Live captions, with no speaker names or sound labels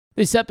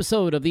This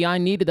episode of the I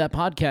Needed That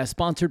podcast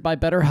sponsored by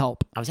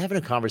BetterHelp. I was having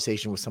a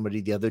conversation with somebody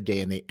the other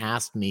day and they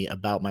asked me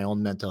about my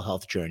own mental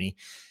health journey.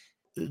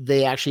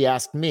 They actually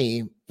asked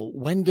me,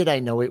 when did I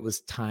know it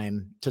was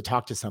time to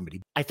talk to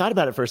somebody? I thought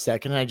about it for a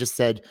second and I just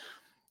said,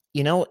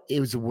 it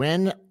was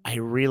when I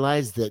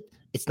realized that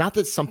it's not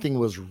that something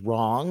was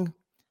wrong,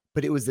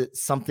 but it was that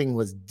something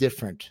was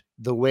different.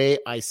 The way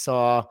I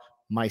saw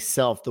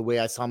myself, the way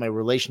I saw my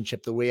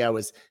relationship, the way I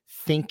was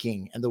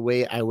thinking and the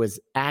way I was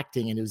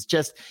acting. And it was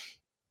just,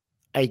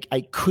 I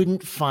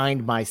couldn't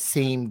find my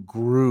same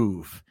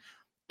groove.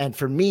 And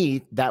for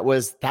me, that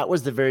was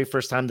the very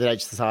first time that I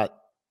just thought,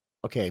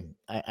 okay,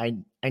 I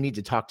need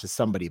to talk to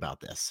somebody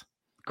about this.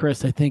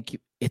 Chris, I think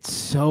it's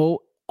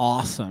so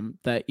awesome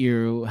that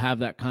you have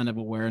that kind of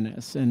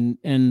awareness.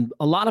 And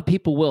a lot of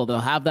people they'll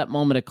have that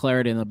moment of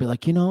clarity and they'll be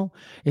like,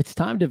 it's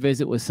time to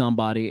visit with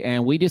somebody.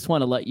 And we just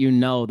want to let you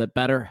know that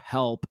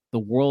BetterHelp, the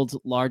world's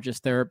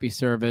largest therapy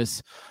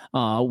service,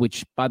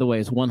 which by the way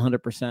is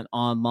 100%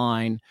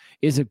 online,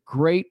 is a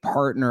great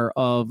partner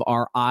of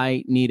our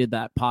I Needed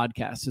That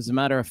podcast. As a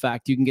matter of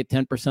fact, you can get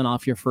 10%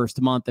 off your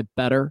first month at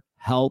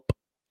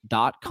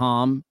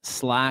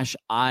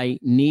BetterHelp.com/I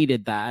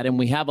needed that. And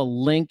we have a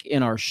link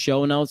in our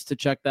show notes to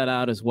check that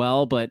out as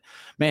well. But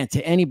man,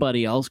 to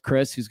anybody else,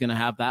 Chris, who's going to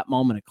have that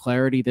moment of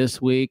clarity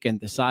this week and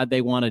decide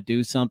they want to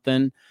do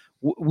something,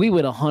 we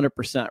would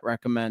 100%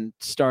 recommend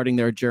starting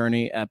their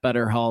journey at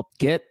BetterHelp.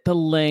 Get the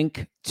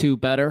link to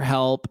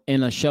BetterHelp in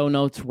the show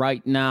notes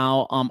right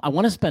now. I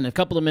want to spend a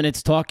couple of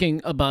minutes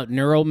talking about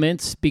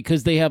NeuroMints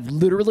because they have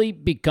literally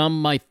become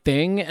my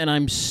thing, and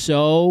I'm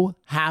so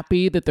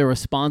happy that they're a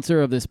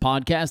sponsor of this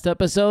podcast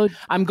episode.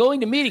 I'm going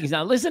to meetings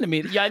now. Listen to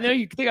me. Yeah, I know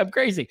you think I'm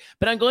crazy,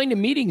 but I'm going to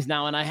meetings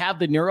now, and I have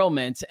the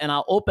NeuroMints, and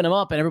I'll open them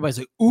up, and everybody's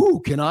like, "Ooh,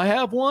 can I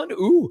have one?"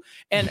 Ooh,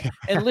 and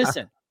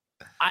listen,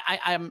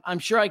 I'm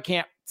sure I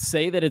can't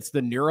say that it's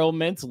the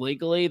NeuroMints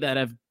legally that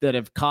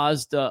have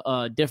caused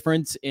a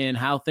difference in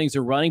how things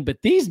are running,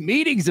 but these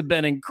meetings have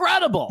been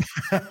incredible.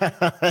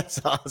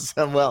 That's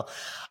awesome. Well,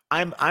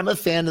 I'm a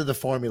fan of the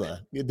formula.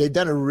 They've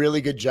done a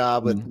really good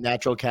job with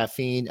natural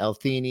caffeine,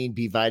 L-theanine,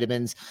 B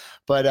vitamins,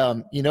 but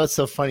it's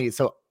so funny.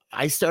 So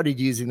I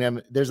started using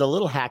them. There's a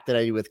little hack that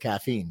I do with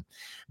caffeine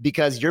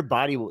because your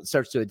body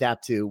starts to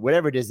adapt to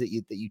whatever it is that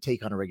you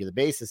take on a regular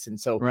basis. And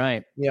so,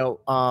 right.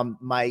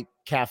 My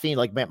caffeine,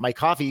 like my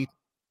coffee,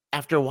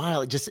 after a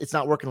while, it's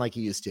not working like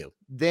it used to.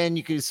 Then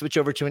you can switch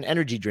over to an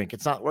energy drink.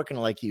 It's not working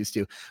like it used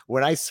to.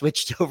 When I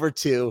switched over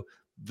to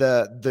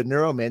the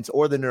NeuroMints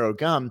or the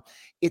NeuroGum,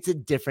 it's a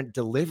different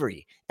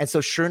delivery. And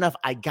so sure enough,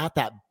 I got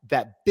that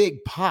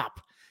big pop.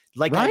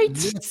 Like right? I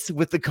mix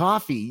with the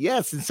coffee.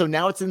 Yes. And so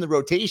now it's in the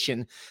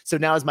rotation. So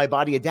now as my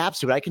body adapts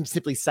to it, I can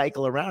simply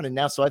cycle around. And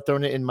now, so I've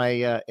thrown it in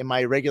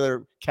my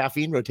regular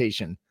caffeine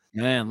rotation.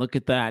 Man, look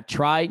at that.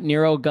 Try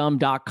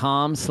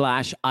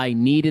neurogum.com/I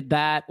needed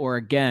that. Or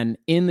again,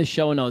 in the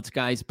show notes,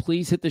 guys,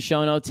 please hit the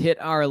show notes,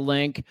 hit our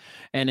link,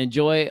 and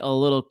enjoy a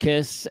little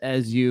kiss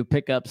as you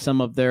pick up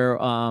some of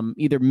their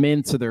either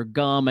mints or their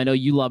gum. I know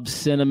you love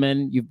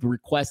cinnamon. You've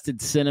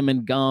requested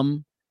cinnamon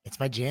gum. It's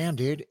my jam,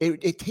 dude.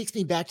 It takes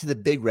me back to the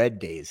Big Red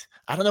days.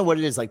 I don't know what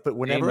it is like, but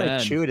whenever I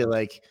chew it,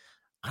 like,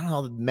 I don't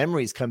know, the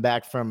memories come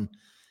back from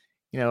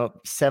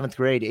 7th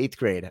grade, 8th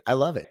grade. I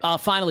love it.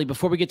 Finally,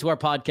 before we get to our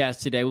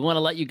podcast today, we want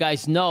to let you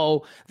guys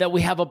know that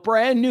we have a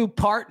brand new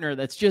partner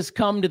that's just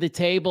come to the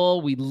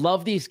table. We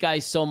love these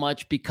guys so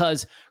much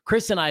because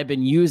Chris and I have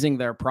been using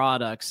their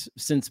products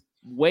since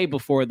way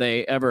before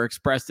they ever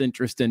expressed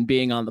interest in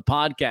being on the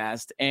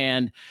podcast.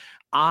 And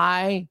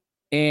I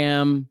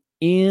am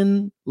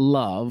in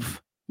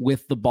love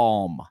with the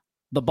balm.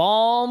 The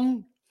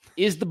balm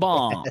is the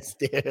bomb. Yes,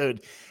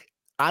 dude.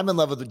 I'm in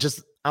love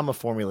with I'm a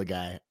formula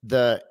guy.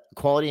 The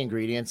quality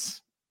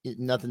ingredients,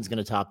 nothing's going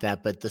to top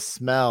that. But the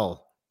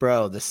smell,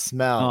 bro, is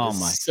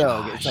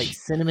so good. It's like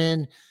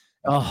cinnamon,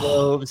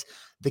 cloves.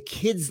 The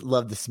kids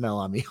love the smell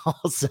on me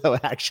also,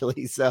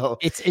 actually. So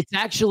it's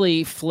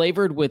actually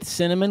flavored with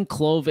cinnamon,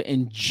 clove,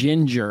 and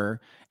ginger.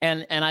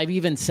 And I've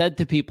even said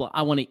to people,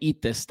 I want to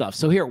eat this stuff.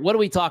 So here, what are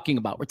we talking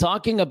about? We're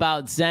talking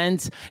about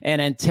Zens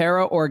and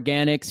Antera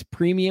Organics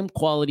premium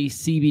quality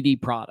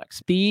CBD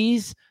products.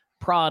 These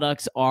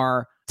products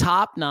are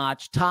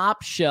top-notch,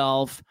 top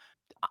shelf.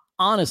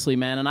 Honestly,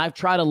 man, and I've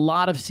tried a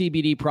lot of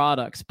CBD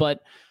products,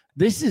 but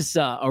this is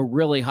a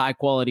really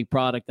high-quality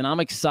product, and I'm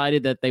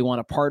excited that they want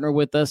to partner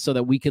with us so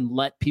that we can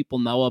let people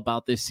know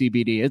about this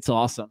CBD. It's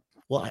awesome.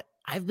 Well,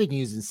 I've been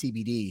using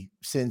CBD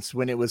since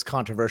when it was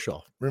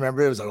controversial.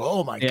 Remember, it was like,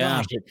 oh my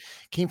gosh, it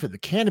came from the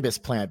cannabis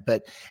plant.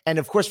 And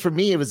of course, for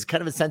me, it was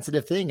kind of a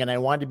sensitive thing, and I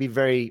wanted to be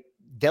very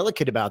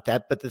delicate about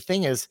that. But the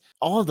thing is,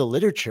 all of the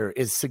literature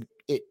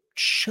it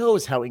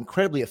shows how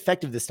incredibly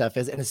effective this stuff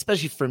is. And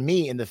especially for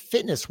me in the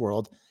fitness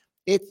world,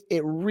 it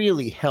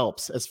really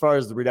helps as far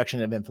as the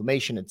reduction of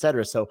inflammation, et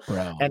cetera. So,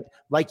 and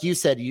like you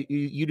said,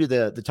 you do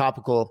the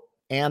topical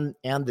and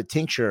the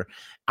tincture.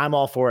 I'm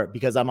all for it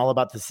because I'm all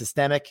about the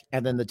systemic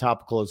and then the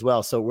topical as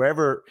well. So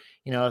wherever,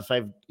 if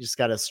I've just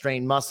got a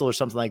strained muscle or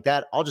something like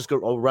that,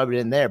 I'll rub it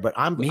in there. But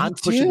I'm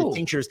pushing the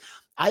tinctures.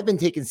 I've been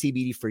taking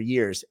CBD for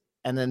years.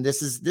 And then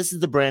this is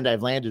the brand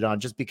I've landed on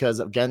just because,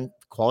 again,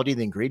 quality of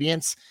the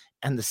ingredients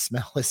and the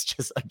smell is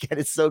just, again,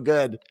 it's so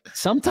good.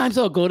 Sometimes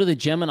I'll go to the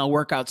gym and I'll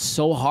work out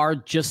so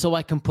hard just so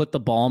I can put the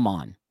balm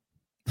on.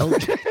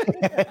 Okay.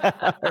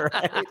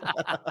 Right.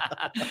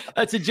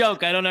 That's a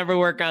joke. I don't ever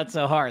work out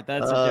so hard.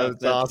 That's a joke.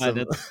 That's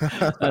awesome.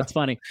 That's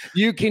funny.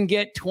 You can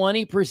get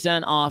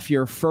 20% off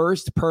your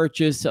first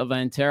purchase of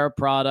Antera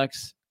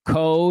products.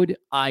 Code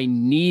I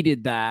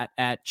needed that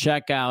at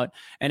checkout.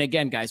 And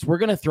again, guys, we're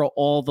going to throw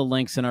all the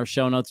links in our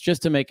show notes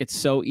just to make it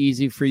so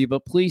easy for you.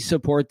 But please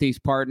support these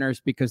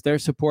partners because they're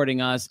supporting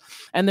us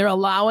and they're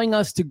allowing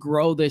us to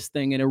grow this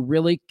thing in a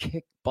really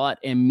kick butt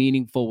and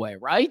meaningful way,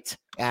 right?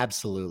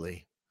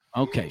 Absolutely.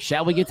 Okay,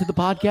 shall we get to the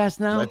podcast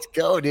now? Let's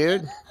go,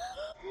 dude.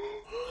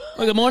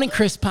 Well, good morning,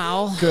 Chris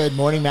Powell. Good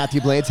morning, Matthew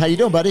Blades. How you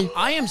doing, buddy?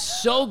 I am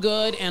so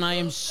good, and I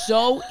am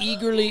so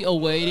eagerly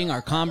awaiting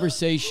our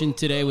conversation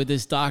today with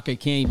this doc. I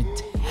can't even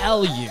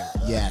tell you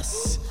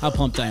Yes. how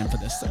pumped I am for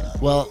this thing.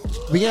 Well,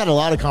 we had a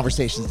lot of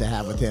conversations to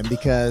have with him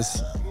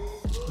because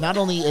not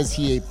only is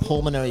he a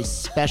pulmonary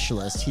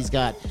specialist, he's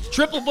got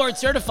Triple board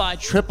certified.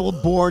 triple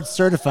board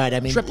certified. I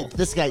mean, Triple.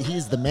 This guy,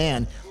 he's the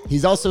man.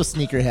 He's also a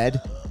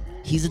sneakerhead.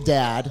 He's a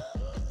dad.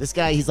 This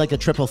guy, he's like a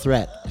triple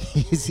threat.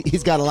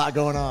 He's got a lot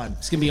going on.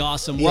 It's going to be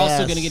awesome. We're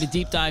also going to get a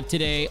deep dive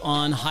today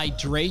on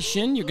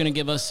hydration. You're going to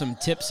give us some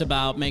tips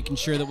about making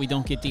sure that we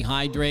don't get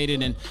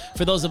dehydrated. And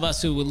for those of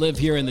us who live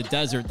here in the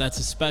desert, that's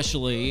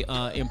especially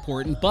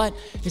important. But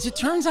as it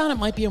turns out, it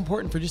might be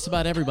important for just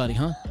about everybody,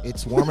 huh?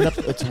 It's warming up.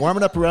 It's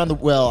warming up around the,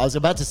 well, I was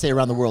about to say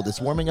around the world.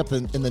 It's warming up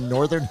in the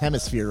northern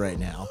hemisphere right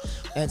now.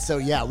 And so,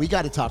 yeah, we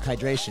got to talk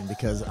hydration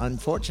because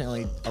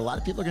unfortunately, a lot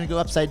of people are going to go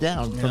upside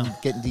down from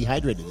getting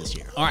dehydrated this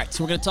year. All right,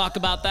 so we're going to talk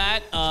about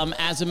that.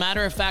 As a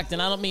matter of fact,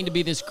 and I don't mean to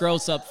be this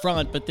gross up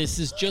front, but this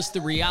is just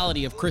the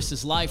reality of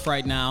Chris's life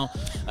right now.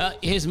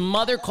 His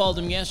mother called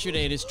him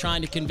yesterday and is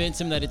trying to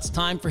convince him that it's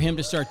time for him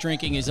to start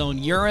drinking his own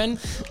urine.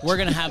 We're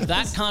going to have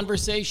that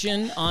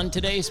conversation on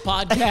today's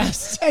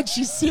podcast. And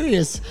she's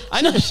serious.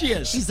 I know she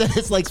is. She said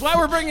it's like... That's why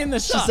we're bringing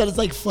this up. She said it's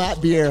like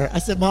flat beer. I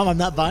said, Mom, I'm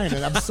not buying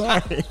it. I'm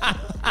sorry.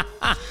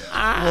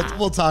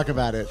 We'll talk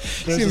about it.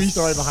 There's a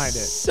story behind it.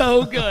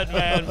 So good,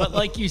 man. But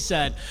like you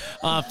said,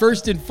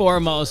 first and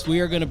foremost, we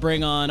are going to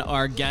bring on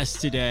our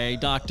guest today,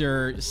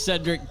 Dr.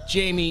 Cedric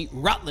Jamie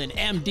Rutland,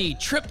 MD,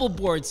 triple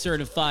board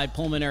certified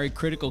pulmonary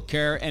critical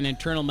care and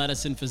internal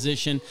medicine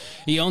physician.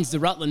 He owns the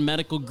Rutland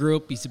Medical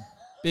Group.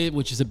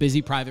 Which is a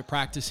busy private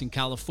practice in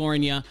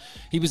California.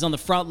 He was on the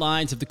front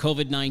lines of the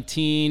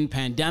COVID-19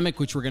 pandemic,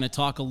 which we're going to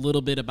talk a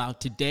little bit about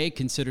today.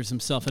 Considers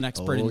himself an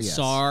expert in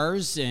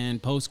SARS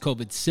and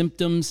post-COVID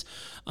symptoms.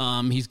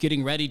 He's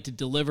getting ready to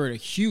deliver a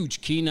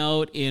huge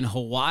keynote in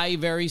Hawaii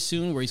very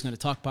soon, where he's going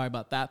to talk probably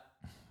about that.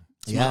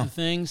 Some other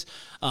things.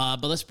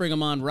 But let's bring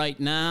him on right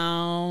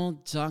now.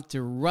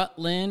 Dr.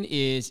 Rutland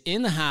is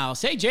in the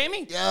house. Hey,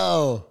 Jamie.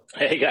 Yo.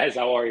 Hey, guys.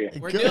 How are you?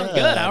 We're doing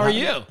good. How are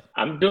you?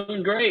 I'm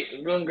doing great.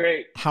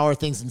 How are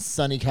things in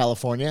sunny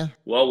California?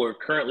 Well, we're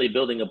currently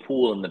building a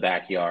pool in the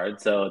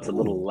backyard, so it's a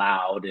little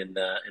loud in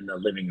the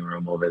living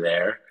room over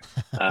there.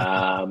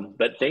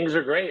 But things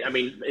are great. I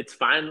mean, it's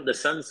fine. The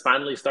sun's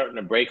finally starting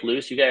to break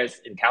loose. You guys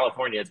in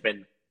California, it's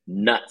been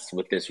nuts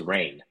with this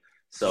rain.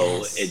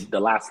 So the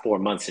last 4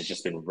 months has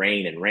just been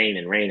rain and rain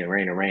and rain and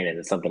rain and rain, and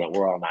it's something that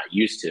we're all not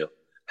used to.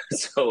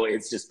 So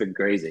it's just been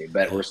crazy,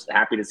 but we're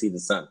happy to see the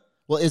sun.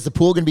 Well, is the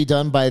pool going to be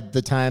done by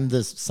the time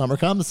this summer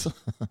comes?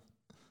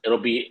 It'll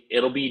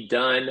be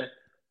done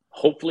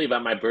hopefully by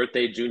my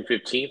birthday, June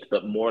 15th,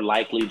 but more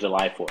likely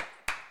July 4th.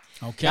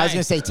 Okay. I was going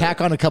to say tack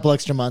on a couple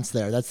extra months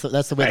there. That's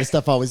the way the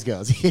stuff always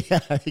goes. Yeah,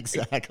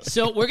 exactly.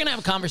 So we're going to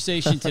have a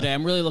conversation today.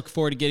 I'm really looking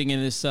forward to getting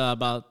into this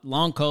about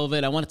long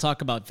COVID. I want to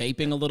talk about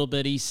vaping a little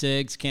bit,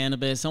 e-cigs,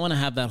 cannabis. I want to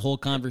have that whole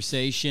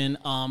conversation.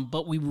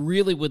 But we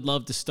really would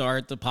love to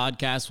start the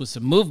podcast with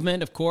some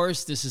movement. Of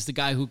course, this is the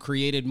guy who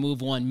created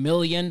Move 1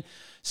 Million.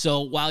 So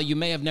while you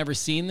may have never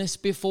seen this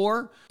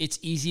before, it's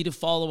easy to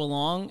follow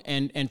along.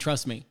 And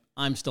trust me,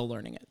 I'm still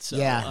learning it. So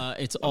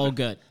it's all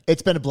good.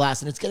 It's been a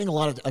blast, and it's getting a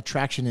lot of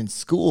attraction in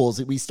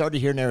schools. We started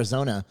here in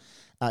Arizona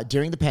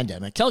during the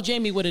pandemic. Tell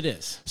Jamie what it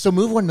is. So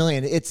Move 1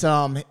 Million, it's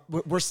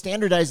we're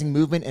standardizing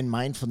movement and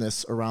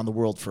mindfulness around the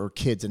world for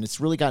kids, and it's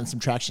really gotten some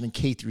traction in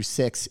K through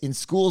 6 in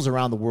schools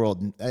around the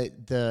world.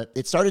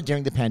 It started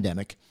during the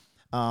pandemic,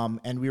 and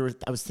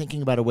I was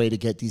thinking about a way to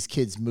get these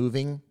kids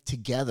moving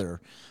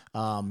together.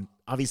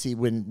 Obviously,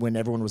 when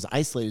everyone was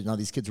isolated and all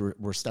these kids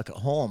were stuck at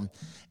home.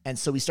 And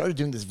so we started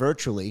doing this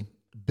virtually,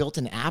 built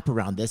an app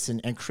around this,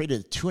 and created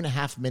a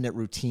 2.5-minute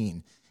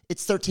routine.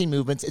 It's 13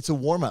 movements. It's a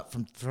warm-up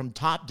from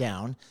top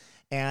down,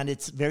 and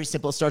it's very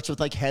simple. It starts with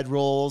like head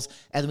rolls,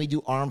 and then we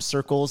do arm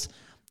circles.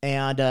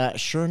 And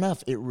sure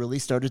enough, it really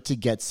started to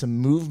get some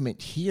movement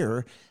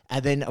here.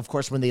 And then, of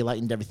course, when they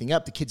lightened everything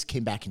up, the kids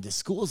came back into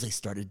schools. They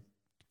started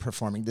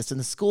performing this in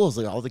the schools.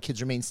 Like, all the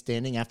kids remain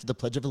standing after the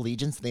Pledge of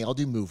Allegiance, and they all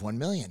do Move 1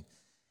 Million.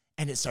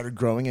 And it started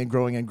growing and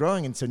growing and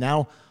growing. And so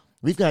now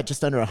we've got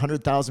just under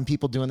 100,000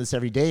 people doing this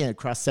every day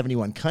across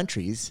 71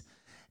 countries.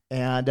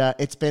 And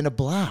it's been a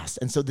blast.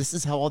 And so this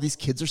is how all these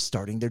kids are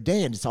starting their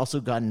day. And it's also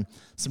gotten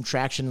some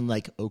traction in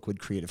like Oakwood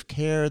Creative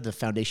Care, the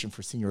Foundation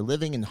for Senior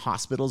Living, and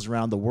hospitals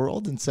around the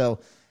world. And so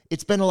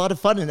it's been a lot of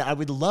fun. And I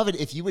would love it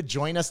if you would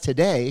join us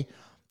today,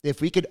 if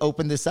we could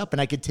open this up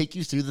and I could take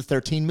you through the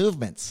 13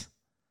 movements.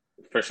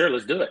 For sure.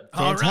 Let's do it.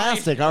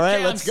 Fantastic. All right,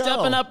 okay, let's go. I'm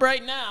stepping up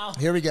right now.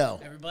 Here we go.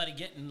 Everybody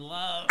getting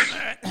love.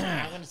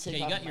 I'm gonna take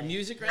Okay, you got your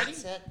music ready?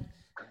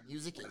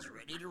 Music is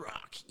ready to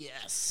rock.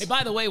 Yes. Hey,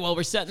 by the way, while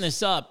we're setting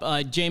this up,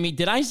 Jamie,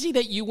 did I see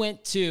that you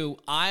went to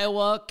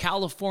Iowa,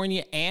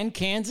 California, and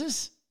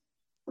Kansas?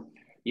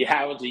 Yeah,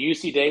 I went to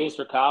UC Davis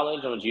for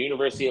college. I went to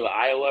University of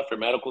Iowa for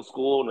medical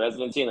school and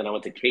residency, and then I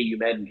went to KU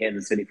Med in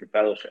Kansas City for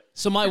fellowship.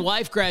 So my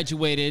wife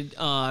graduated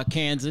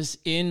Kansas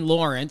in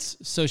Lawrence,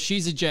 so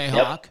she's a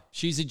Jayhawk. Yep.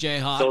 She's a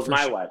Jayhawk. So is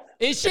my wife.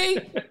 Is she?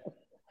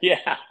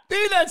 Yeah.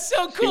 Dude, that's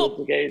so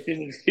cool. She's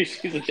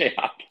a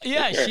Jayhawk.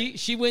 Yeah, Sure.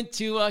 she went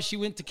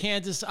to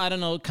Kansas, I don't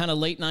know, kind of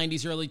late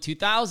 90s, early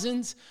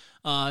 2000s.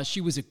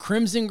 She was a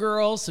Crimson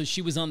girl, so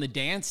she was on the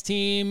dance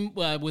team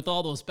with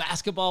all those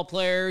basketball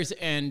players,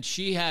 and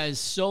she has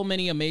so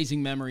many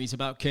amazing memories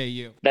about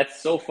KU.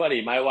 That's so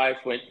funny. My wife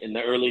went in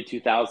the early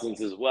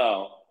 2000s as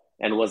well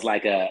and was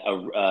like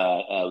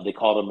they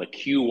called them a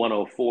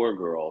Q104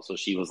 girl. So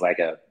she was like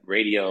a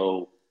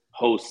radio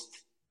host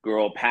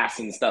girl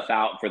passing stuff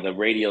out for the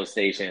radio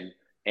station.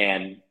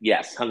 And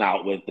yes, hung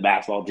out with the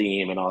basketball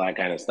team and all that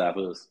kind of stuff.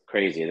 It was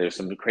crazy. There's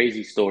some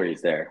crazy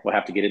stories there. We'll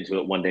have to get into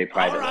it one day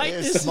privately. All right,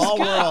 It's this small is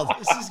good. world.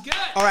 This is good.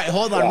 All right,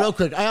 hold on real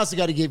quick. I also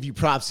got to give you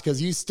props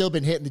because you've still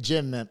been hitting the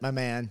gym, my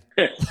man.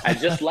 I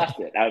just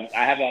left it.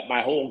 I have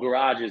my whole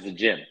garage is a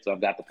gym. So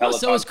I've got the Peloton,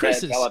 so is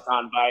Chris's.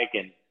 Peloton bike,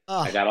 and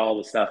I got all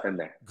the stuff in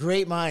there.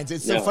 Great minds.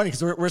 It's so funny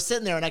because we're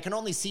sitting there and I can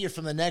only see you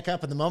from the neck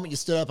up. And the moment you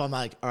stood up, I'm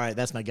like, all right,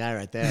 that's my guy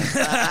right there.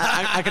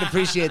 I can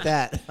appreciate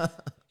that.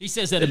 He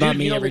says that about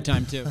me every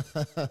time, too.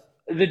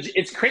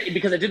 It's crazy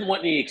because I didn't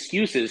want any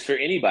excuses for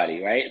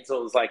anybody, right? So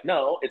it was like,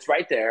 no, it's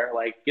right there.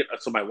 Like,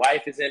 so my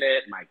wife is in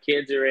it, my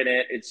kids are in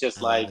it. It's just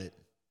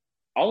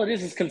all it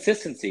is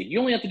consistency. You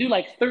only have to do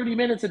like 30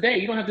 minutes a day.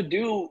 You don't have to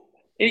do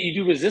it. You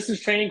do resistance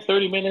training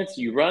 30 minutes.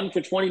 You run for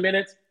 20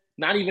 minutes,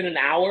 not even an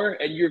hour,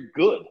 and you're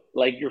good.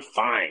 Like, you're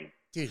fine.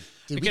 Dude,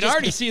 I can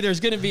already see there's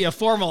going to be a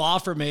formal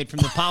offer made from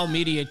the Powell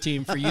Media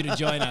team for you to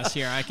join us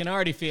here. I can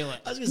already feel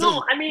it.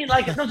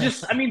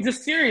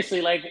 Just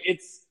seriously, like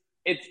it's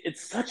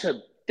such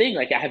a thing.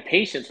 Like, I have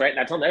patients, right? And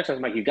I tell them exercise,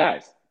 I'm like, you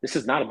guys, this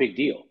is not a big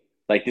deal.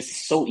 Like, this is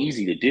so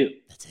easy to do.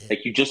 That's it.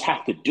 Like, you just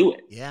have to do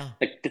it. Yeah.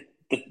 Like,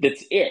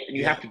 that's it. And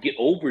you have to get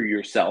over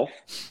yourself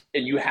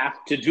and you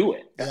have to do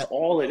it. That's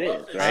all it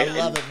is, right? I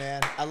love it,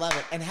 man. I love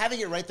it. And having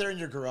it right there in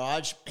your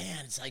garage,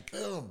 man, it's like,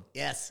 boom.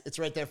 Yes, it's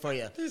right there for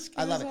you.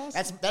 I love it.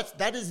 Awesome.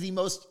 That is the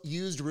most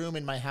used room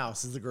in my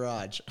house is the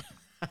garage.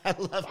 I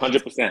love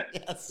it. 100%.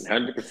 Yes.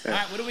 100%. All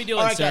right, what are we doing,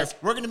 All right, sir? guys,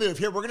 we're going to move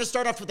here. We're going to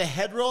start off with a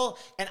head roll,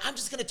 and I'm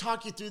just going to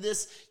talk you through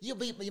this. You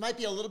might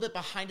be a little bit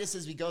behind us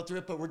as we go through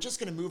it, but we're just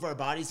going to move our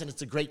bodies, and it's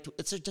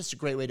just a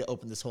great way to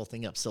open this whole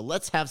thing up. So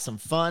let's have some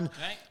fun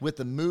with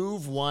the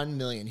Move 1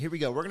 Million. Here we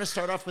go. We're going to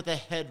start off with a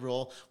head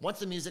roll. Once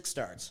the music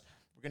starts,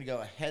 we're going to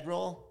go a head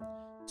roll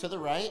to the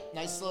right,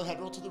 nice slow head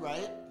roll to the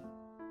right,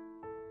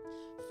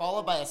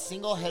 followed by a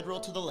single head roll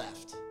to the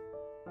left.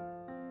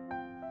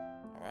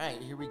 All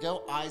right, here we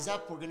go. Eyes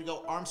up. We're going to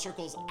go arm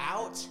circles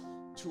out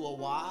to a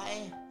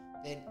Y,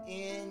 then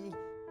in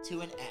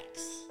to an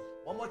X.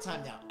 One more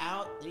time now.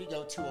 Out. There you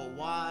go. To a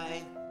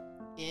Y,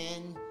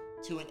 in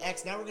to an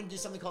X. Now we're going to do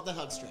something called the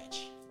hug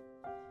stretch.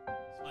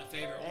 It's my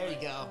favorite one. There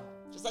you go.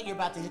 Just like you're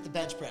about to hit the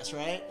bench press,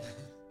 right?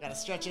 Got to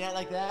stretch it out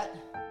like that.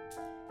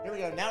 Here we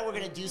go. Now we're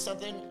going to do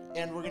something,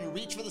 and we're going to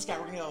reach for the sky.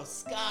 We're going to go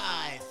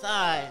sky,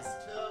 thighs,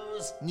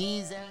 toes,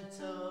 knees and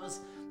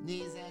toes.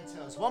 Knees and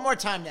toes. One more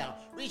time now.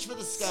 Reach for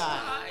the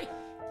sky.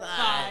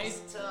 Thighs,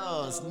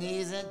 toes,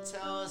 knees and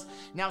toes.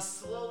 Now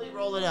slowly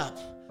roll it up.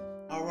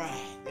 All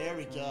right, there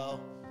we go.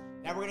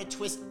 Now we're going to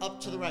twist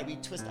up to the right. We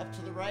twist up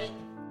to the right,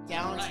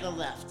 down to the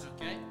left.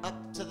 Okay.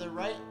 Up to the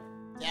right,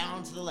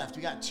 down to the left.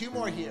 We got two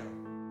more here.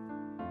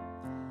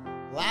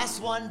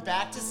 Last one,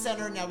 back to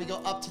center. Now we go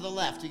up to the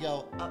left. We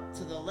go up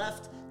to the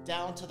left,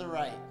 down to the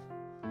right.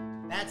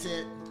 That's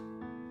it.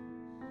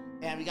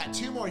 And we got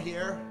two more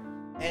here.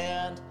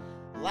 And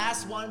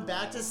last one,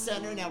 back to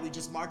center. Now we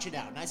just march it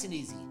out. Nice and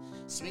easy.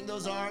 Swing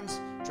those arms.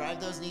 Drive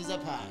those knees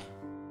up high.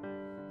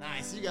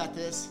 Nice. You got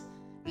this.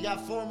 We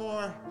got four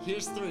more.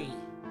 Here's three.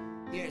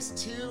 Here's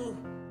two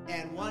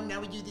and one. Now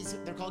we do these.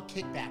 They're called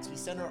kickbacks. We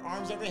send our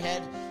arms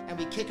overhead and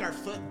we kick our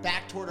foot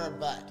back toward our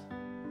butt.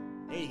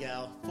 There you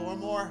go. Four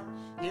more.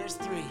 Here's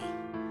three.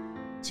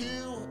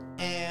 Two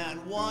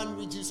and one.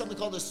 We do something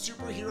called a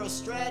superhero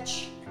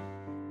stretch.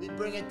 We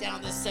bring it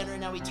down the center.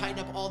 Now we tighten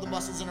up all the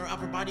muscles in our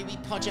upper body. We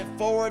punch it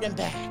forward and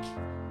back.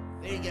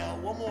 There you go.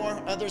 One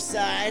more. Other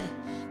side.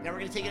 Now we're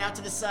going to take it out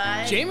to the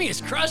side. Jamie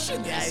is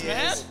crushing this,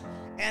 man.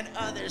 And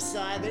other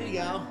side. There you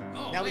go.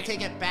 Oh, now we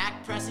take it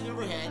back, pressing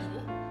overhead.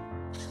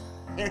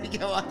 There you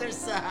go. Other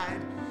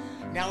side.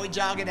 Now we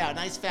jog it out.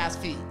 Nice fast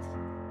feet.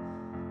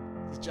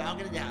 Just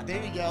jogging it out.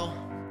 There you go.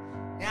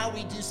 Now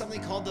we do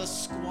something called the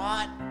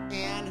squat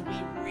and we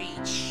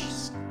reach.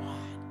 Squat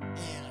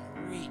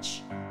and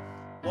reach.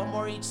 One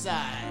more each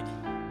side.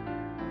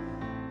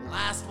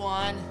 Last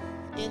one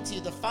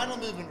into the final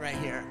movement right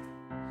here.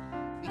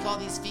 We call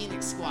these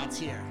Phoenix squats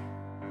here.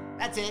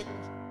 That's it.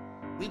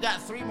 We've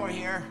got 3 more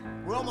here.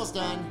 We're almost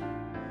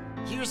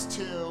done. Here's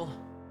 2.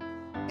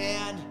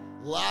 And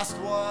last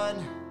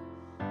one.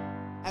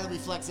 And then we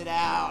flex it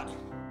out.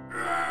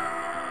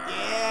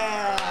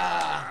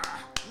 Yeah.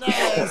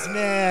 Nice,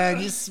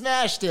 man. You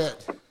smashed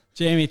it.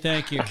 Jamie,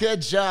 thank you.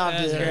 Good job,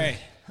 That's dude. great.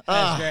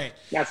 That's great.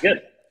 That's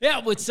good.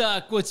 Yeah,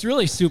 what's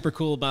really super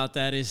cool about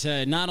that is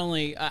not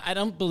only I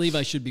don't believe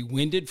I should be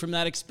winded from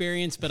that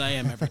experience, but I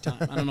am every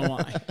time. I don't know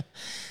why.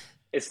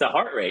 It's the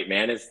heart rate,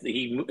 man.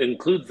 He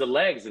includes the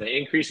legs, and it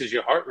increases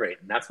your heart rate,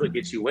 and that's what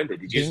gets you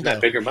winded. You're using that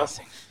bigger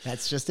muscle.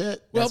 That's just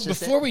it. Well,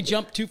 before we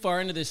jump too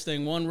far into this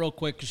thing, one real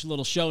quick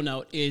little show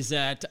note is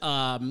that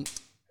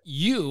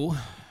you,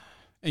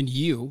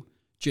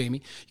 Jamie,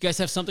 you guys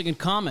have something in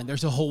common.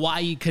 There's a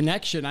Hawaii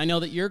connection. I know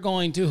that you're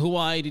going to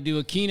Hawaii to do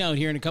a keynote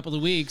here in a couple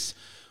of weeks.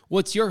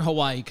 What's your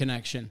Hawaii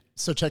connection?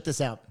 So check this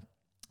out.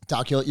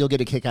 Doc, you'll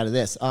get a kick out of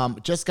this.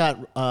 Just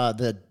got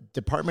the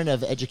Department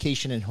of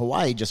Education in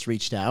Hawaii just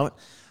reached out.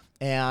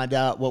 And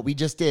what we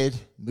just did,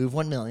 Move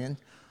 1 Million,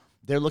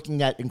 they're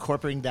looking at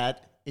incorporating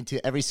that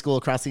into every school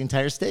across the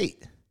entire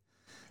state.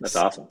 That's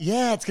awesome.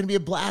 Yeah, it's going to be a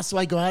blast. So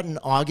I go out in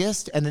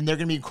August, and then they're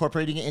going to be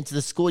incorporating it into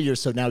the school year.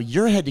 So now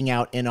you're heading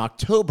out in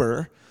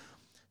October.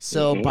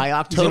 So by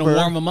October... He's going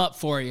to warm them up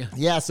for you.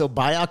 Yeah, so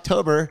by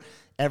October,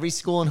 every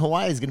school in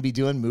Hawaii is going to be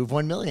doing Move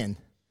 1 Million,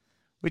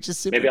 which is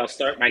super. Maybe I'll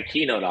start my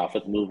keynote off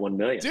with Move 1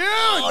 Million. Dude,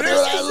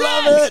 I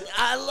love it.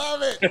 I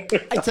love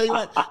it. I tell you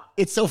what,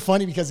 it's so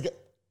funny because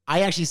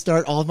I actually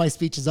start all of my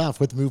speeches off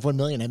with Move 1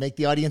 Million. I make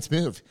the audience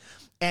move.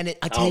 And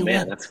I tell you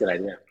what, that's a good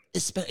idea.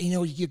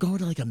 You go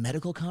to like a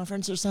medical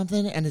conference or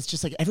something, and it's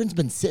just like everyone's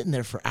been sitting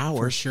there for hours.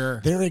 For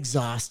sure. They're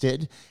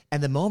exhausted.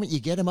 And the moment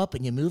you get them up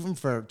and you move them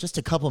for just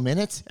a couple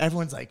minutes,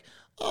 everyone's like,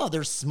 oh,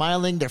 they're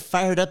smiling. They're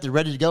fired up. They're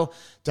ready to go.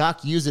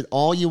 Doc, use it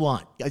all you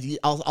want.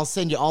 I'll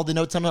send you all the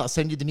notes on it. I'll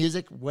send you the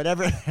music,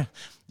 whatever.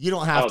 You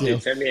don't have to.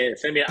 Dude, send me.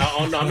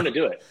 Oh, no, I'm going to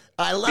do it.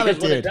 I love because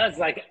it, dude. What it does,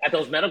 like at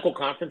those medical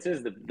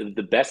conferences,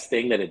 the best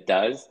thing that it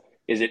does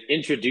is it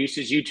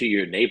introduces you to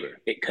your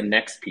neighbor. It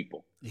connects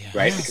people. Yes.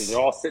 Right? Because they're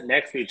all sitting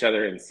next to each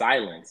other in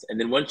silence. And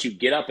then once you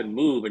get up and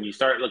move and you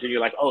start looking,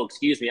 you're like, oh,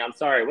 excuse me, I'm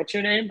sorry. What's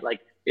your name?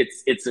 Like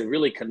it's a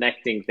really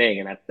connecting thing.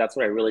 And that's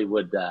what I really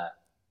would,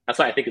 that's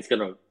why I think it's going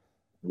to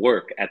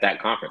work at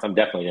that conference. I'm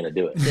definitely going to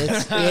do it.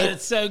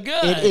 It's so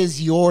good. It is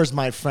yours,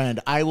 my friend.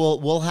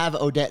 We'll have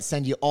Odette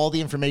send you all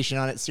the information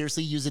on it.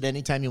 Seriously, use it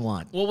anytime you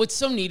want. Well, what's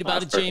so neat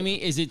about it, Jamie,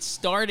 is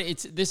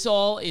this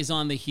all is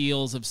on the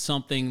heels of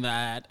something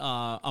that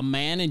a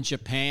man in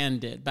Japan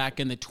did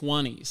back in the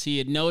 1920s. He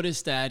had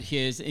noticed that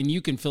and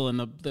you can fill in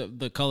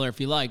the color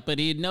if you like, but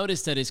he had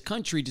noticed that his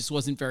country just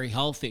wasn't very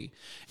healthy.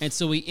 And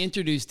so he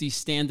introduced these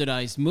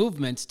standardized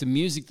movements to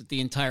music that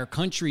the entire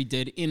country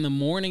did in the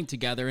morning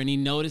together, and he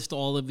noticed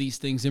all of these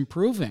things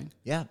improving.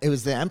 Yeah, it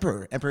was the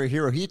Emperor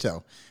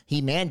Hirohito.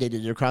 He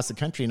mandated it across the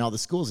country in all the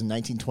schools in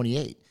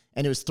 1928.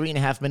 And it was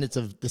 3.5 minutes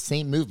of the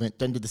same movement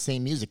done to the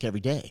same music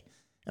every day.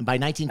 And by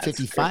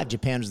 1955,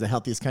 Japan was the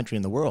healthiest country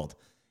in the world.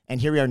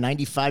 And here we are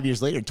 95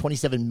 years later,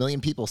 27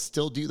 million people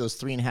still do those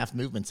 3.5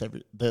 movements the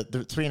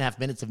 3.5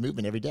 minutes of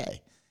movement every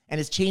day. And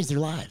it's changed their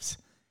lives.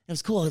 It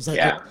was cool. It was like,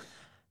 I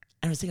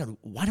was thinking,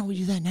 why don't we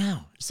do that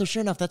now? So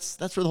sure enough, that's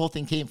where the whole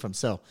thing came from.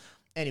 So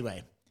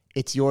anyway,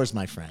 it's yours,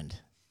 my friend.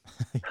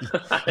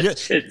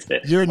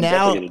 You're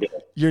now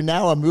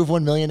a Move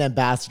 1 Million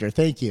ambassador.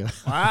 Thank you.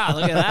 Wow,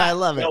 look at that. I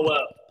love it.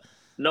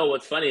 No,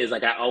 what's funny is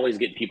like I always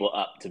get people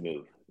up to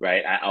move,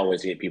 right? I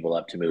always get people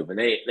up to move, and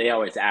they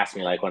always ask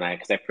me like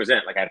because I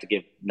present, like I have to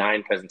give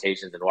 9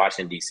 presentations in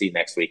Washington D.C.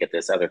 next week at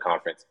this other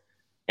conference,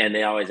 and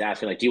they always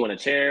ask me like, do you want a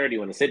chair? Do you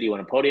want to sit? Do you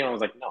want a podium? I was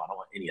like, no, I don't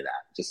want any of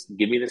that. Just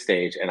give me the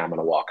stage, and I'm going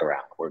to walk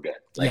around. We're good.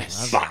 Like,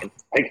 yes. Fine.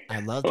 Like, I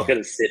love I'm that. going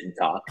to sit and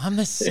talk. I'm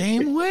the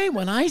same way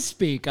when I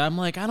speak. I'm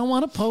like, I don't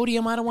want a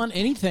podium. I don't want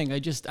anything. I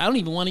don't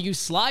even want to use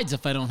slides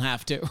if I don't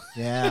have to.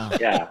 Yeah.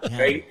 Yeah.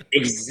 Right.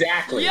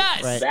 Exactly.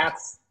 Yes. Right.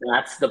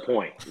 That's the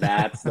point.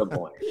 That's the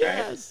point. Right?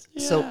 Yes.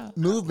 Yeah. So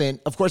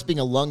movement, of course, being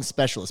a lung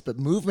specialist, but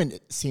movement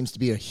seems to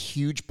be a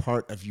huge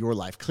part of your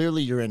life.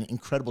 Clearly, you're in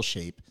incredible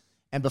shape.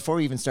 And before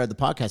we even started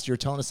the podcast, you were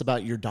telling us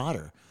about your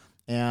daughter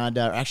and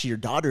actually your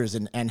daughters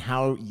and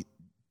how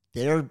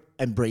they're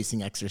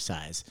embracing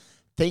exercise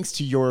thanks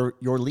to your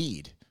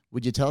lead.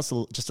 Would you tell us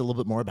just a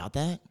little bit more about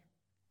that?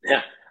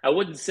 Yeah. I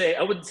wouldn't say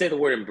the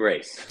word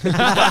embrace.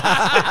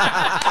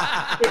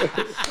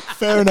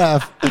 Fair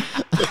enough.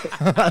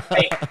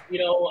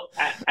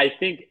 I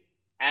think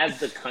as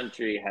the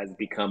country has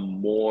become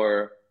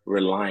more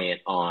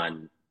reliant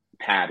on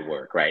pad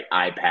work, right?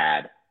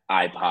 iPad,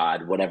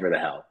 iPod, whatever the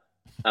hell.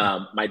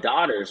 My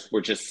daughters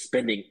were just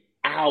spending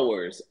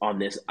hours on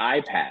this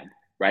iPad,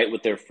 right?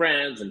 With their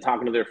friends and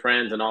talking to their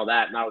friends and all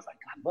that. And I was like,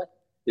 God, what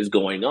is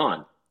going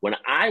on? When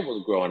I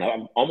was growing up,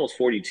 I'm almost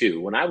 42.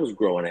 When I was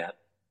growing up,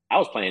 I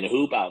was playing a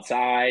hoop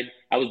outside.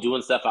 I was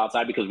doing stuff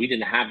outside because we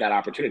didn't have that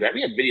opportunity. Right?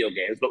 We had video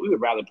games, but we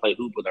would rather play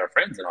hoop with our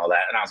friends and all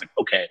that. And I was like,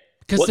 okay,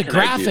 because the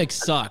graphics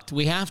sucked.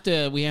 We have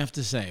to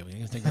say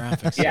the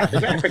graphics. Yeah, the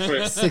graphics were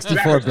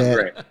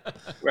 64-bit.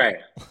 Right.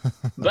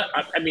 But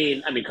I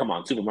mean, come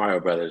on. Super Mario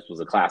Brothers was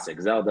a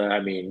classic. Zelda. I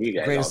mean, you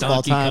guys. Greatest of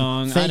all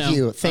time. Thank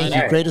you.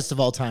 Greatest of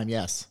all time.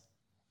 Yes.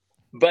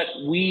 But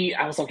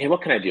I was like, okay,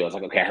 what can I do? I was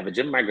like, okay, I have a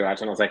gym in my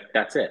garage, and I was like,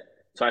 that's it.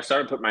 So I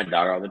started putting my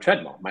daughter on the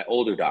treadmill. My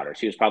older daughter,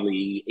 she was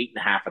probably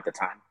 8.5 at the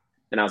time,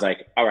 and I was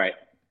like, all right,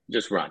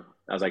 just run.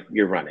 I was like,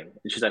 you're running,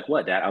 and she's like,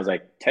 what, Dad? I was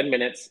like, 10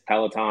 minutes,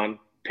 Peloton.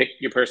 Pick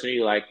your person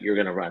you like. You're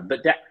gonna run.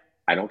 But Dad,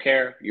 I don't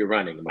care. You're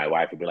running. And my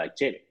wife would be like,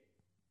 Jamie,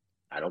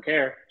 I don't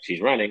care.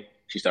 She's running.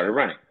 She started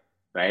running,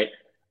 right?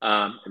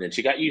 And then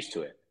she got used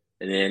to it.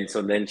 And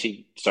then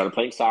she started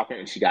playing soccer,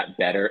 and she got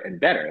better and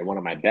better. And one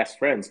of my best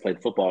friends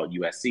played football at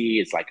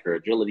USC. It's like her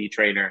agility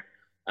trainer.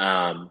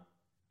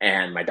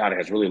 And my daughter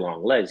has really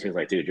long legs. He was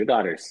like, dude, your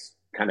daughter's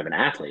kind of an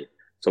athlete.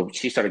 So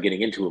she started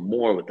getting into it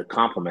more with the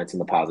compliments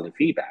and the positive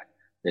feedback.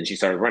 Then she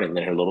started running.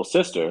 Then her little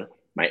sister,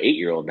 my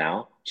 8-year-old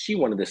now, she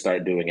wanted to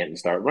start doing it and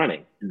start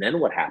running. And then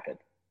what happened?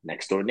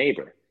 Next door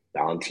neighbor,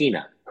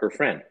 Valentina, her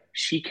friend,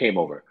 she came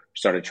over,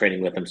 started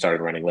training with him,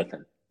 started running with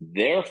him.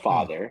 Their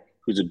father,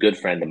 who's a good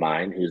friend of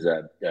mine, who's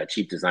a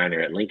chief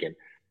designer at Lincoln,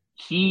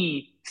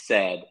 he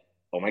said,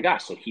 oh my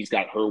gosh, so he's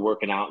got her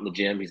working out in the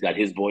gym. He's got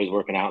his boys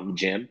working out in the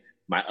gym.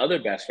 My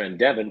other best friend,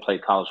 Devin,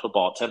 played college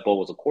football at Temple,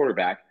 was a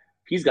quarterback.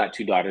 He's got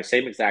 2 daughters,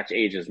 same exact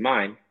age as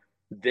mine.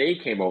 They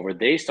came over,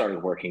 they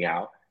started working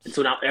out. And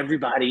so now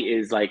everybody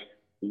is like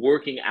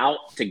working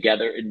out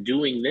together and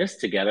doing this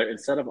together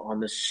instead of on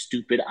the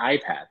stupid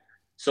iPad.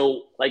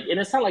 So like, and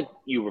it's not like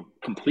you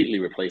completely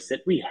replaced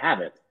it. We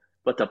haven't.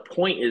 But the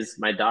point is,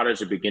 my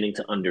daughters are beginning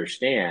to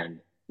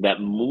understand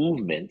that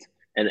movement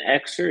and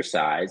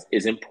exercise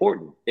is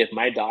important. If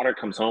my daughter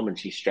comes home and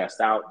she's stressed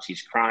out,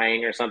 she's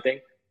crying or something,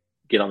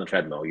 get on the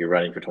treadmill. You're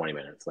running for 20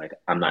 minutes. Like,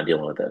 I'm not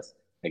dealing with this.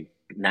 Like,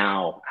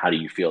 now, how do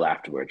you feel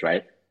afterwards,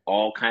 right?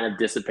 All kind of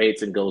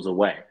dissipates and goes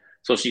away.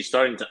 So she's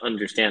starting to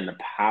understand the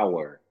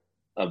power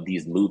of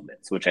these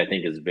movements, which I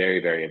think is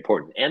very, very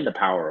important, and the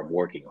power of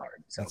working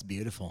hard. So. That's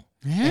beautiful.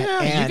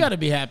 Yeah, and you got to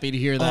be happy to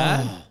hear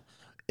that.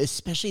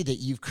 Especially that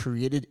you've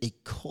created a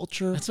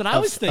culture. That's what I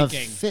was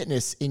thinking. Of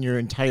fitness in your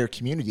entire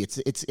community.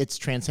 It's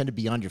transcended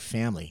beyond your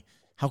family.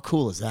 How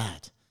cool is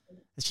that?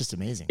 It's just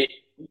amazing.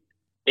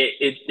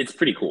 It's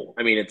pretty cool.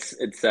 I mean,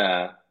 it's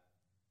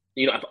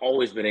I've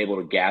always been able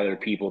to gather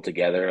people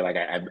together. Like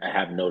I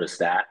have noticed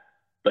that,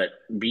 but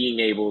being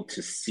able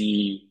to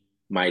see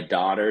my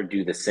daughter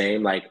do the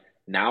same, like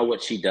now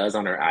what she does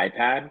on her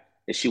iPad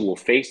is she will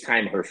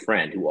FaceTime her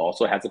friend who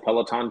also has a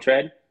Peloton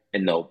tread,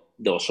 and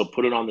she'll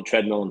put it on the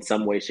treadmill in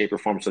some way, shape, or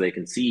form so they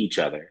can see each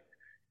other.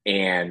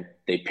 And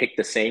they pick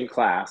the same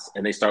class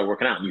and they start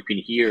working out. And you can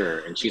hear her,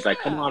 and she's like,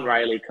 come on,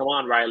 Riley,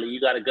 you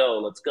got to go.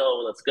 Let's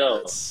go.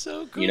 That's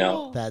so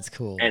cool. That's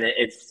cool. And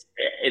it's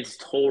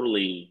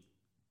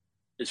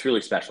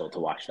really special to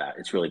watch that.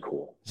 It's really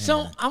cool.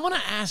 So I want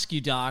to ask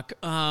you, Doc,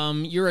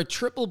 you're a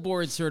triple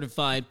board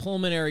certified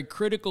pulmonary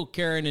critical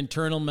care and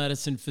internal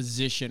medicine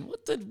physician.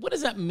 What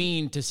does that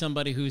mean to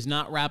somebody who's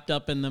not wrapped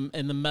up in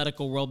the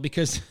medical world?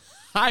 Because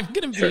I'm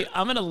going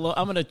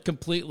to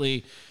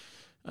completely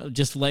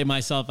just lay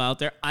myself out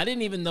there. I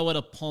didn't even know what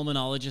a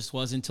pulmonologist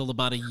was until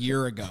about a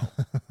year ago.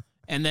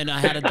 And then I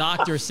had a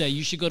doctor say,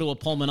 you should go to a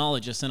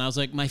pulmonologist. And I was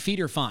like, my feet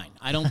are fine.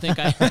 I don't think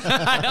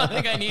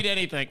I need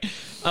anything.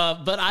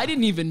 But I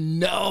didn't even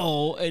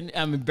know. And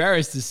I'm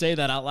embarrassed to say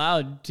that out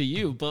loud to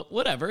you, but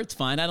whatever, it's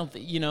fine. I don't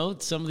think,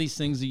 some of these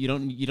things that you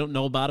don't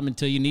know about them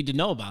until you need to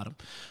know about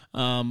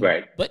them.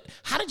 Right. But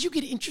how did you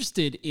get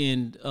interested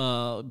in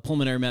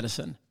pulmonary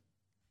medicine?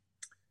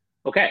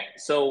 Okay,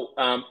 so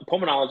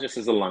pulmonologist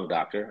is a lung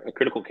doctor. A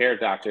critical care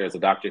doctor is a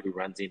doctor who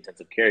runs the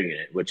intensive care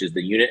unit, which is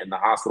the unit in the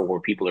hospital where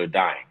people are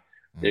dying.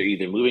 They're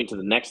either moving to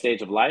the next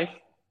stage of life,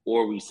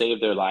 or we save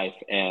their life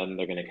and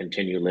they're going to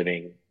continue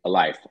living a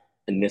life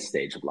in this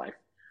stage of life.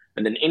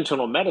 And then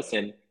internal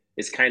medicine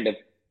is kind of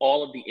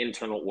all of the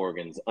internal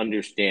organs,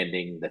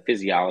 understanding the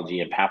physiology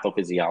and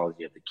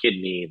pathophysiology of the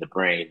kidney, the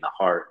brain, the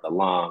heart, the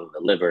lung, the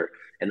liver,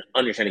 and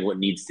understanding what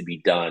needs to be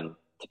done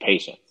to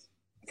patients.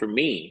 For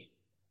me,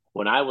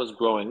 when I was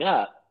growing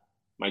up,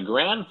 my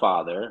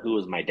grandfather, who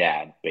was my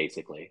dad,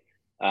 basically,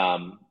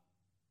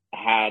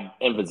 had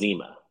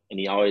emphysema, and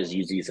he always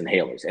used these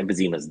inhalers.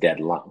 Emphysema is dead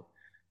lung.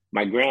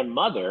 My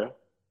grandmother,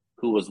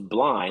 who was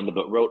blind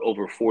but wrote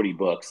over 40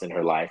 books in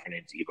her life, her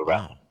name's Eva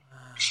Rutland,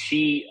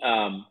 she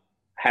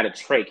had a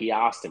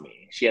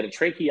tracheostomy. She had a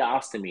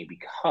tracheostomy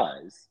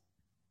because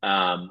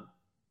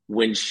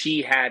when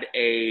she had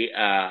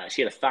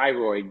a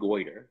thyroid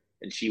goiter,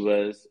 and she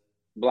was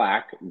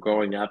Black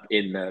growing up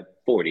in the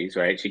 40s,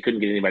 right? She couldn't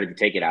get anybody to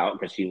take it out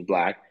because she was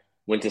Black,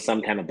 went to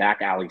some kind of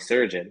back alley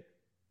surgeon.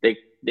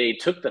 They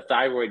took the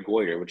thyroid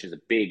goiter, which is a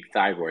big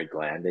thyroid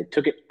gland. They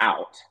took it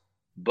out,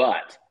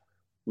 but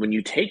when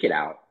you take it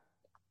out,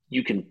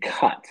 you can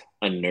cut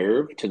a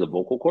nerve to the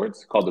vocal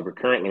cords called the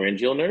recurrent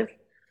laryngeal nerve.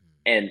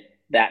 And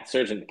that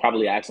surgeon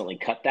probably accidentally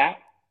cut that.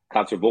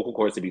 caused her vocal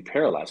cords to be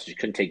paralyzed. So she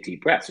couldn't take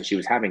deep breaths. So she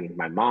was having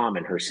my mom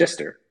and her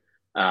sister.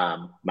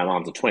 My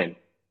mom's a twin,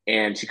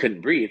 and she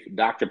couldn't breathe. The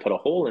doctor put a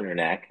hole in her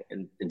neck,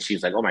 and she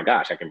was like, "Oh my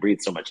gosh, I can breathe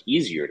so much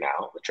easier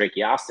now." The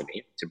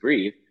tracheostomy to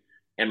breathe.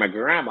 And my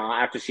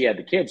grandma, after she had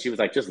the kids, she was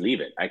like, "Just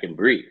leave it. I can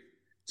breathe."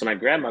 So my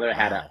grandmother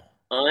had an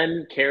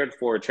uncared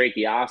for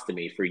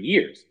tracheostomy for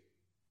years.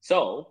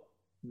 So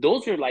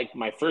those are like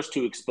my first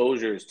two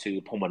exposures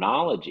to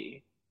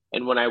pulmonology.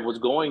 And when I was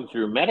going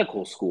through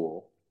medical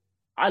school,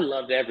 I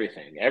loved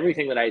everything.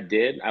 Everything that I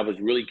did, I was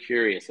really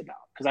curious about,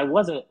 because I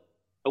wasn't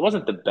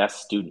the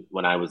best student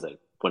when I was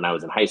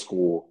in high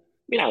school.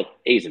 I mean, I had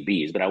A's and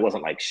B's, but I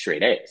wasn't like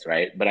straight A's,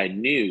 right? But I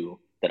knew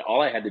that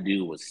all I had to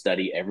do was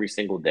study every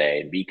single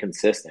day and be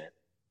consistent,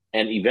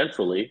 and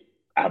eventually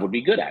I would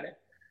be good at it.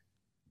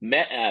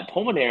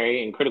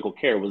 Pulmonary and critical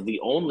care was the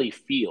only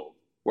field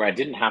where I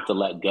didn't have to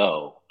let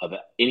go of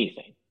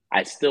anything.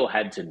 I still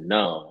had to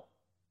know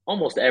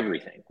almost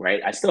everything,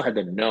 right? I still had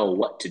to know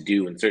what to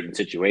do in certain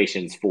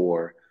situations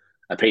for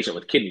a patient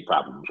with kidney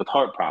problems, with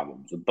heart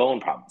problems, with bone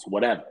problems,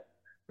 whatever,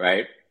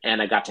 right?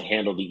 And I got to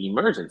handle the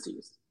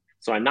emergencies.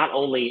 So I not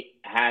only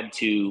had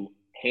to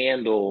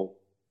handle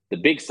the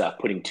big stuff,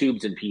 putting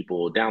tubes in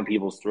people, down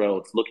people's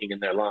throats, looking in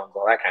their lungs,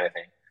 all that kind of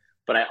thing,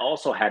 but I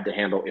also had to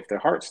handle if their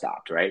heart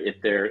stopped, right?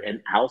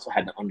 And I also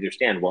had to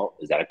understand, well,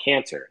 is that a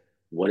cancer?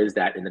 What is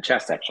that in the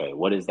chest x-ray?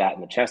 What is that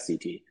in the chest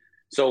CT?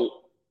 So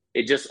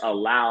it just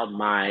allowed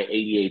my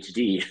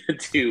ADHD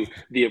to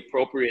the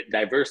appropriate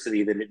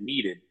diversity that it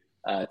needed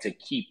to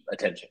keep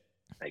attention,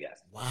 I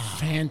guess. Wow.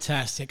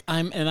 Fantastic.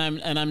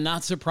 I'm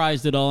not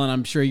surprised at all, and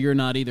I'm sure you're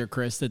not either,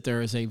 Chris, that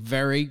there is a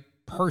very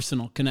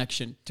personal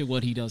connection to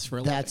what he does for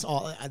a living.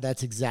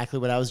 That's exactly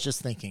what I was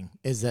just thinking,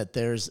 is that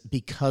there's,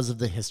 because of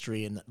the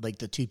history and like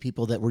the two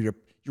people that were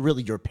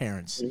your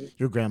parents, mm-hmm.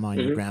 your grandma and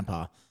mm-hmm. your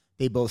grandpa,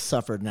 they both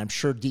suffered. And I'm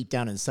sure deep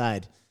down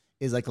inside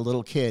is like a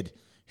little kid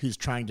who's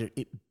trying to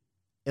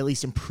at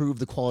least improve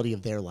the quality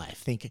of their life.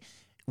 Think,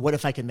 what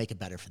if I can make it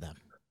better for them?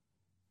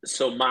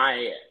 So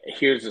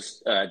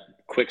here's a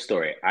quick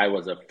story. I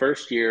was a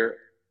first year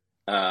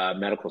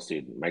medical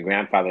student. My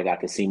grandfather got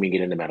to see me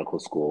get into medical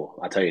school.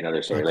 I'll tell you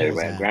another story later.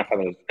 My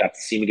grandfather got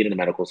to see me get into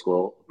medical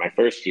school. My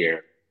first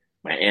year,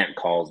 my aunt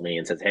calls me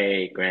and says,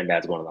 "Hey,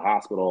 granddad's going to the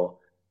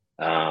hospital."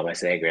 I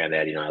say, "Hey,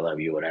 granddad, I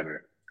love you,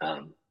 whatever."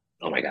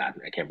 Oh my God,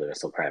 I can't believe I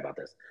still cry about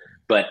this.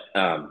 But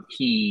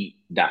he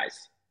dies.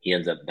 He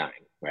ends up dying,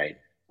 right?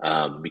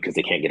 Because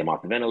they can't get him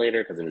off the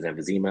ventilator because of his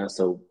emphysema.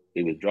 So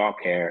we withdraw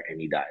care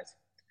and he dies.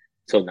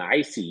 So in the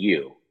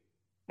ICU,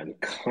 I'm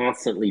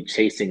constantly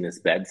chasing this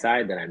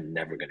bedside that I'm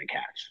never going to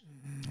catch.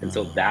 And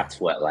so that's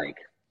what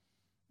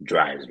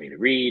drives me to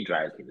read,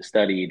 drives me to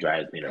study,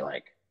 drives me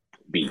to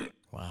be.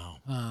 Wow.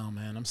 Oh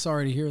man, I'm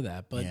sorry to hear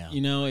that, but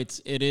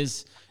it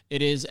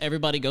is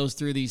everybody goes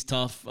through these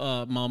tough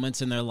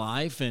moments in their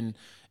life, and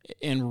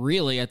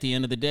really at the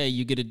end of the day,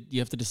 you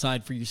have to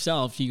decide for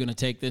yourself, you're going to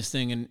take this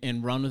thing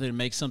and run with it and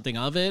make something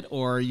of it,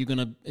 or is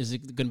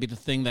it going to be the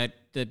thing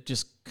that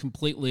just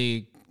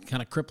completely kind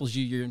of cripples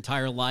you your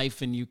entire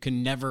life and you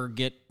can never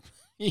get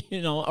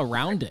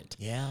around it.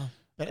 Yeah.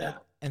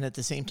 But and at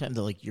the same time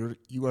though,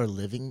 you are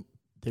living,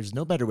 there's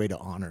no better way to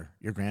honor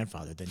your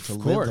grandfather than to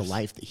live the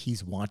life that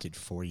he's wanted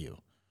for you.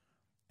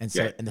 And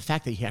so, and the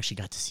fact that he actually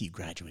got to see you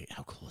graduate,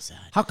 how cool is that?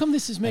 How come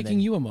this is making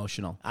you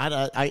emotional?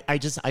 I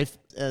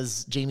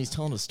as Jamie's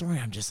telling the story,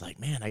 I'm just like,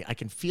 man, I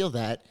can feel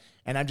that.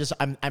 And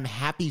I'm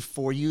happy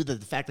for you,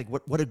 that the fact,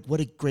 what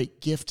a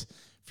great gift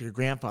for your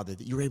grandfather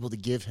that you were able to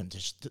give him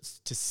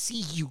to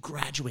see you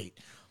graduate.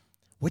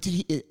 What did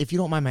he, if you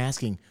don't mind me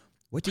asking,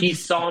 what did he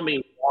saw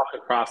me walk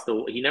across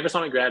he never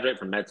saw me graduate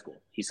from med school.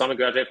 He saw me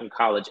graduate from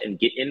college and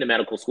get into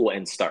medical school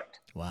and start.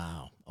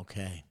 Wow.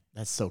 Okay.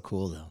 That's so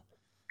cool though.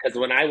 Because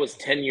when I was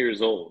 10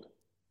 years old,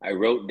 I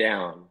wrote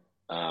down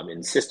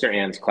in Sister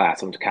Anne's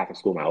class, I went to Catholic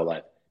school my whole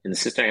life. In the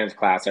Sister Anne's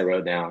class, I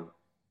wrote down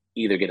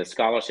either get a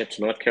scholarship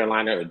to North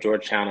Carolina or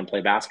Georgetown and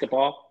play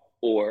basketball,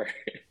 or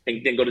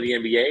and then go to the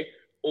NBA,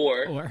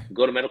 or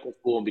go to medical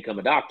school and become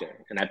a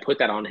doctor. And I put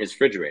that on his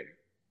refrigerator,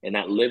 and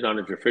that lived on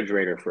his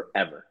refrigerator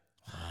forever.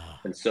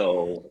 And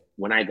so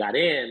when I got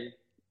in,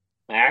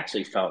 I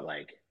actually felt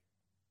like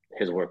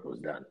his work was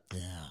done.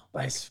 Yeah.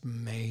 That's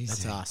amazing.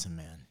 That's awesome,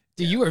 man.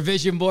 You were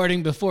vision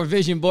boarding before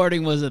vision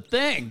boarding was a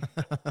thing.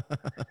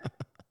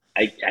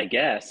 I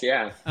guess,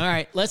 yeah. All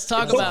right, let's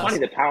talk about. It's so funny,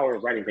 the power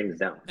of writing things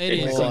down. It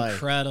is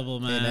incredible,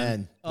 man.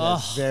 Amen.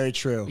 That's very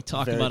true. We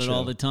talk about it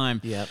all the time.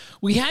 Yep.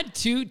 We had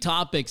two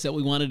topics that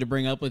we wanted to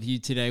bring up with you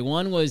today.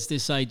 One was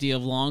this idea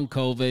of long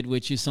COVID,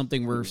 which is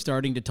something we're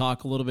starting to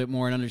talk a little bit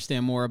more and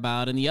understand more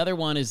about. And the other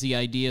one is the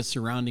idea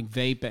surrounding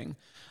vaping.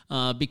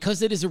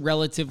 Because it is a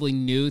relatively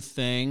new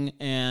thing,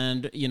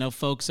 and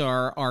folks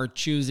are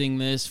choosing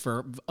this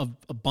for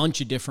a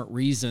bunch of different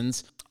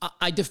reasons.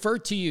 I defer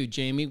to you,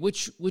 Jamie.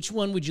 Which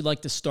one would you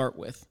like to start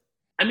with?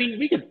 I mean,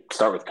 we could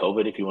start with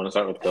COVID if you want to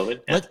start with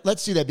COVID. Yeah.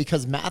 Let's do that,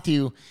 because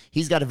Matthew,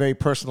 he's got a very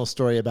personal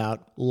story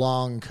about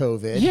long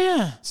COVID.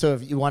 Yeah. So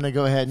if you want to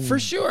go ahead and... For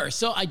sure.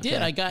 So I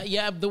did.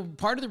 Okay. The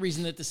part of the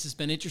reason that this has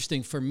been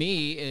interesting for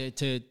me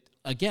to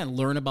again,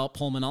 learn about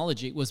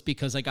pulmonology was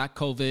because I got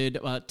COVID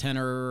about 10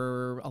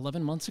 or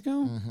 11 months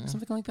ago,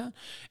 something like that.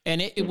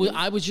 And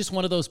I was just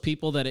one of those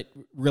people that it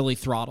really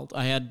throttled.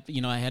 I had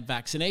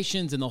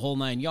vaccinations and the whole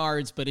 9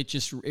 yards, but it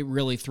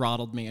really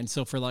throttled me. And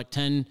so for like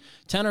 10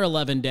 or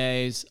 11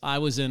 days, I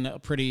was in a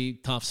pretty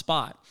tough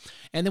spot.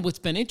 And then what's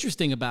been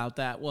interesting about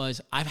that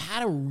was I've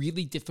had a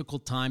really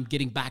difficult time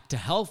getting back to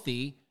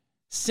healthy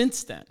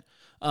since then.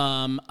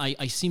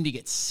 I seem to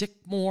get sick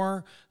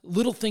more.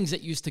 Little things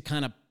that used to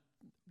kind of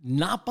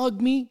not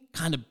bug me,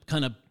 kind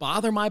of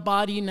bother my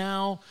body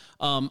now.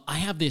 I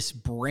have this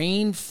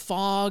brain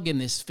fog and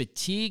this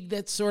fatigue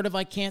that sort of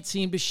I can't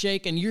seem to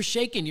shake. And you're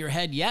shaking your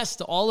head yes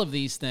to all of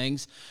these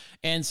things.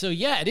 And so,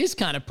 yeah, it is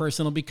kind of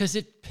personal because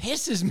it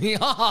pisses me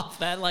off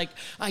that, like,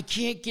 I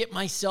can't get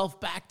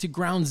myself back to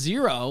ground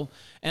zero.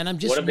 And I'm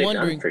just wondering. What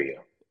have they done for you?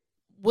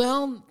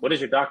 Well, what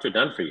has your doctor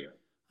done for you?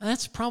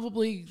 That's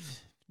probably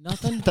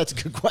nothing. That's a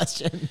good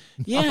question.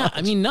 Yeah.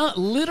 I mean, not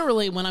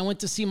literally when I went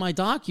to see my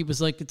doc, he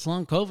was like, it's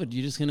long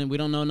COVID. We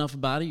don't know enough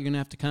about it. You're going to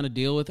have to kind of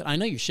deal with it. I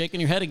know you're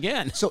shaking your head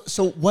again. So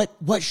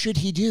what should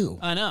he do?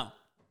 I know.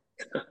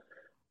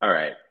 All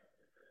right.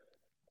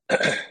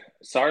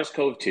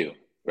 SARS-CoV-2,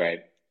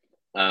 right,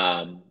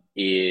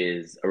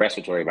 is a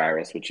respiratory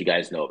virus, which you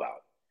guys know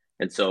about.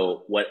 And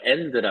so what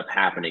ended up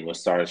happening with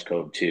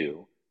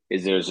SARS-CoV-2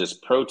 is there's this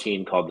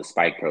protein called the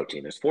spike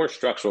protein. There's 4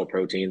 structural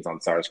proteins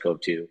on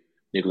SARS-CoV-2,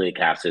 nucleic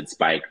acid,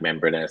 spike,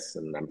 membranous,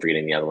 and I'm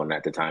forgetting the other one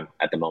at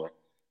the moment.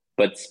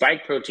 But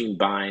spike protein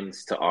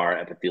binds to our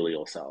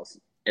epithelial cells.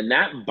 And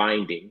that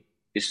binding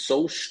is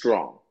so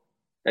strong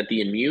that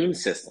the immune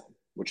system,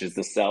 which is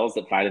the cells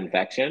that fight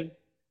infection,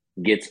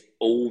 gets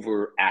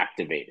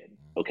overactivated,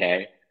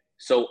 okay?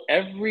 So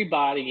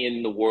everybody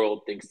in the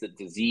world thinks that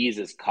disease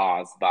is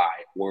caused by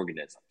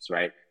organisms,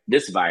 right?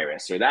 This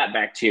virus or that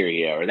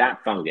bacteria or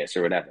that fungus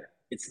or whatever.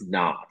 It's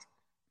not.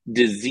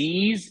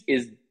 Disease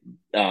is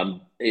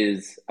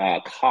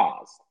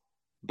caused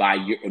by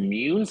your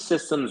immune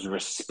system's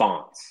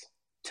response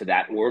to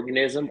that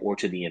organism or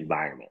to the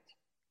environment.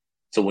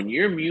 So when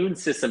your immune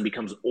system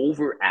becomes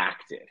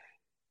overactive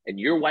and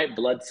your white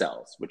blood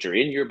cells, which are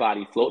in your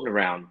body floating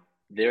around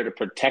there to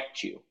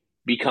protect you,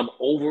 become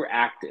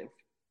overactive,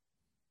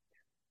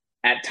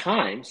 at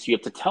times you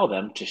have to tell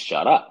them to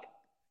shut up,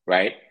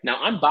 right?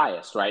 Now I'm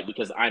biased, right?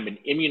 Because I'm an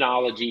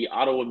immunology,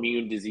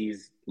 autoimmune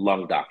disease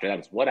lung doctor. That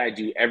is what I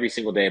do every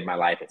single day of my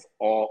life. It's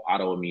all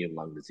autoimmune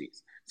lung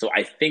disease. So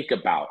I think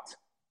about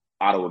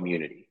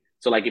autoimmunity.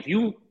 So like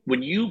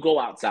when you go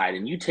outside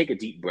and you take a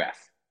deep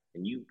breath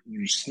and you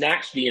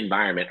snatch the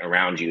environment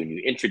around you and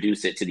you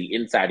introduce it to the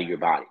inside of your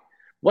body,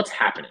 what's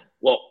happening?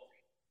 Well,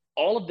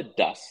 all of the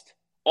dust,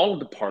 all of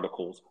the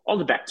particles, all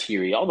the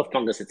bacteria, all the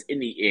fungus that's in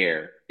the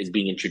air is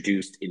being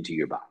introduced into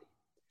your body.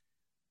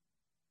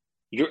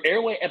 Your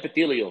airway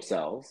epithelial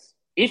cells,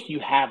 if you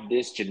have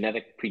this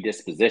genetic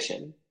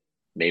predisposition,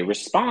 may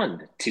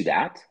respond to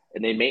that,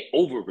 and they may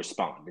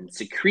over-respond and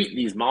secrete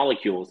these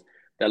molecules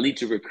that lead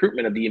to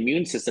recruitment of the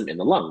immune system in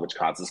the lung, which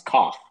causes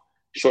cough,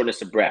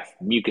 shortness of breath,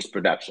 mucus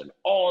production,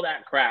 all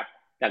that crap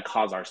that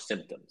cause our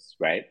symptoms,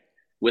 right?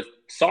 With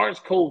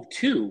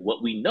SARS-CoV-2,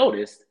 what we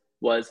noticed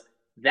was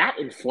that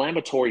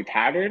inflammatory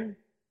pattern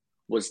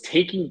was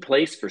taking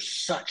place for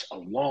such a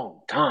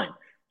long time.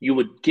 You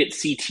would get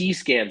CT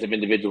scans of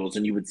individuals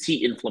and you would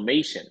see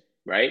inflammation,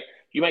 right?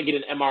 You might get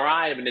an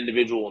MRI of an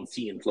individual and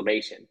see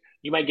inflammation.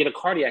 You might get a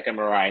cardiac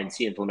MRI and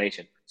see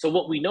inflammation. So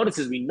what we notice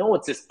is we know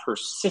it's this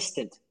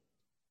persistent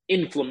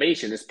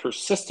inflammation, this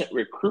persistent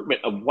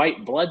recruitment of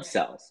white blood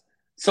cells.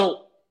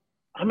 So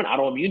I'm an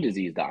autoimmune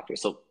disease doctor.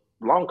 So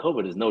long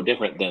COVID is no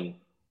different than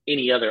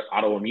any other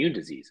autoimmune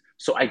disease.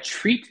 So I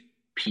treat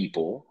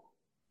people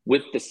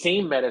with the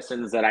same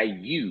medicines that I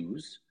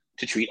use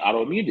to treat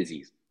autoimmune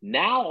disease.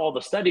 Now all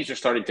the studies are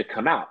starting to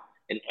come out,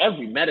 and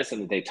every medicine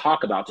that they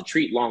talk about to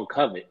treat long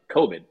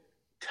COVID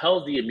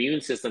tells the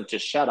immune system to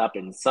shut up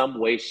in some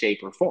way, shape,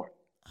 or form,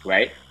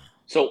 right?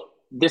 So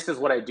this is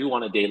what I do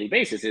on a daily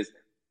basis is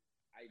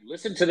I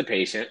listen to the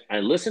patient, I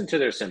listen to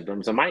their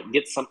symptoms, I might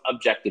get some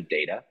objective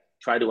data,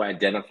 try to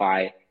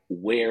identify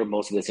where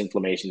most of this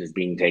inflammation is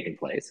being taken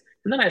place,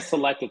 and then I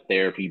select a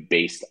therapy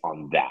based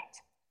on that.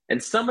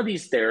 And some of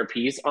these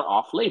therapies are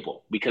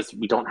off-label because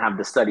we don't have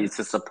the studies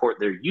to support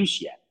their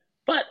use yet.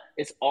 But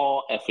it's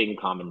all effing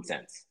common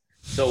sense.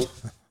 So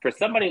for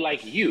somebody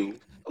like you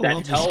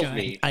that tells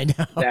me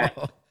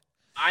that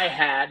I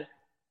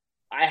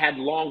had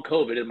long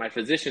COVID and my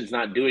physician's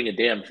not doing a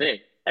damn thing,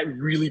 that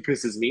really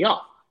pisses me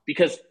off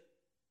because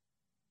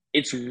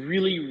it's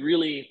really,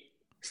 really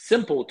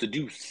simple to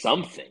do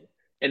something.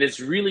 And it's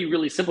really,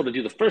 really simple to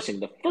do the first thing.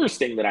 The first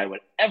thing that I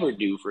would ever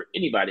do for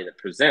anybody that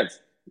presents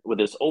with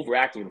this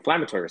overactive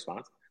inflammatory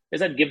response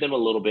is I'd give them a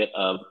little bit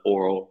of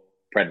oral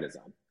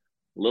prednisone.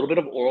 A little bit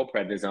of oral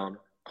prednisone,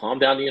 calm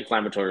down the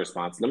inflammatory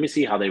response. Let me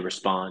see how they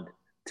respond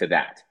to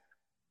that.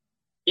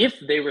 If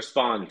they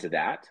respond to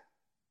that,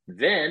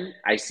 then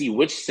I see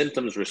which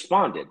symptoms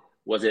responded.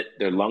 Was it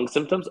their lung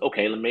symptoms?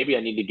 Okay, maybe I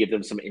need to give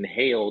them some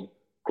inhaled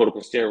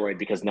corticosteroid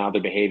because now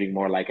they're behaving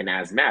more like an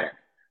asthmatic.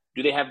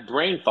 Do they have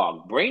brain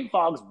fog? Brain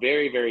fog's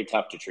very, very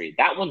tough to treat.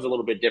 That one's a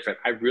little bit different.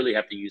 I really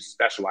have to use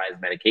specialized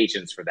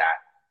medications for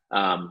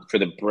that, for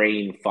the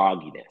brain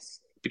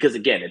fogginess. Because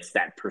again, it's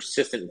that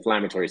persistent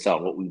inflammatory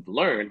cell. What we've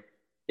learned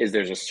is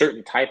there's a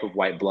certain type of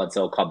white blood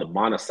cell called the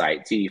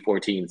monocyte,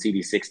 CD14,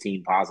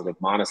 CD16 positive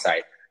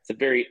monocyte. It's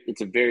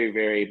a very,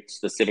 very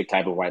specific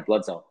type of white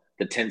blood cell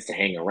that tends to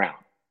hang around.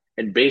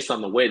 And based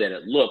on the way that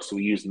it looks,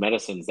 we use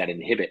medicines that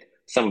inhibit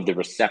some of the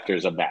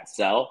receptors of that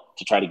cell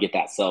to try to get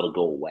that cell to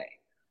go away.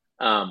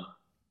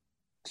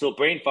 So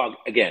brain fog,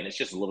 again, it's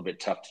just a little bit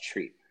tough to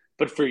treat.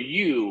 But for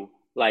you,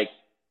 like,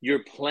 your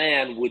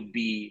plan would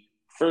be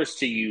first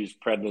to use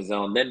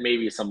prednisone, then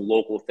maybe some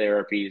local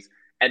therapies,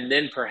 and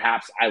then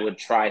perhaps I would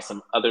try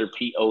some other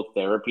PO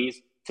therapies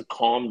to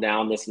calm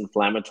down this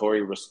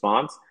inflammatory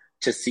response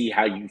to see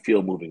how you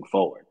feel moving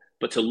forward.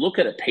 But to look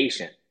at a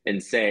patient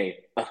and say,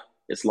 oh,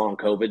 it's long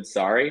COVID,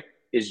 sorry,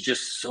 is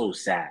just so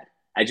sad.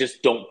 I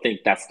just don't think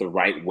that's the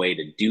right way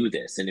to do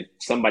this. And if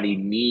somebody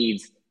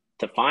needs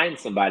to find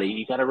somebody,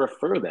 you got to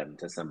refer them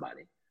to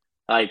somebody.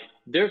 Like,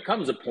 there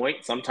comes a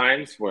point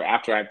sometimes where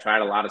after I've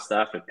tried a lot of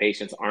stuff, if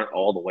patients aren't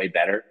all the way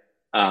better,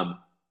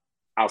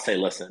 I'll say,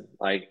 listen,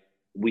 like,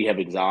 we have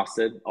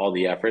exhausted all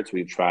the efforts.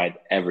 We've tried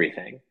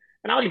everything.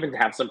 And I'll even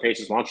have some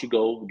patients, why don't you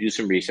go do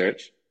some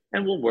research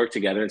and we'll work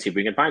together and see if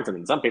we can find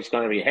something. Some patients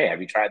going to be, hey,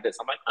 have you tried this?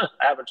 I'm like,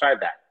 I haven't tried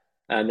that.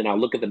 And then I'll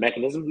look at the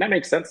mechanism. That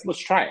makes sense. Let's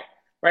try it.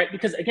 Right?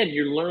 Because again,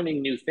 you're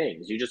learning new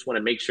things. You just want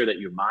to make sure that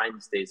your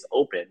mind stays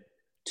open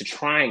to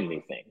trying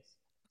new things.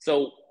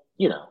 So,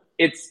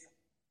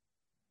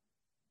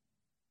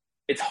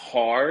 it's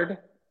hard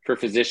for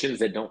physicians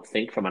that don't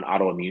think from an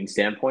autoimmune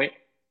standpoint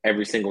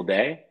every single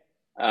day.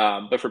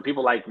 But for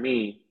people like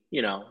me,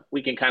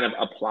 we can kind of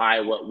apply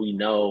what we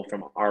know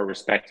from our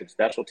respective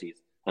specialties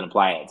and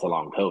apply it to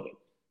long COVID.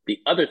 The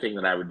other thing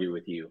that I would do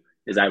with you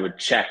is I would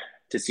check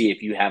to see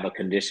if you have a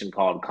condition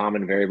called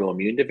common variable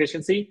immune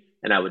deficiency,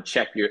 and I would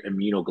check your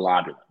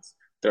immunoglobulins.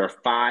 There are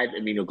 5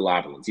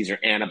 immunoglobulins. These are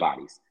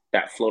antibodies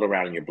that float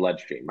around in your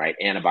bloodstream, right?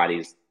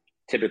 Antibodies,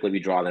 typically we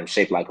draw them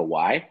shaped like a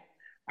Y: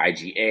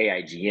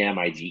 IgA, IgM,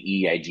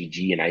 IgE,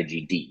 IgG, and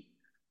IgD.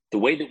 The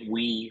way that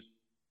we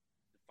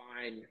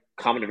define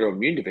common variable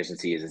immune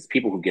deficiency is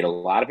people who get a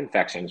lot of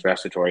infections,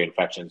 respiratory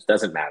infections,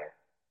 doesn't matter,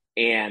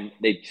 and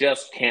they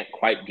just can't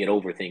quite get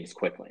over things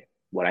quickly.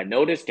 What I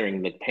noticed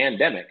during the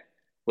pandemic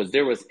was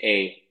there was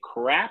a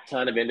crap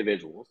ton of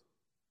individuals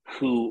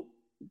who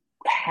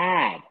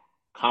had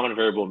common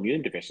variable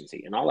immune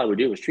deficiency, and all I would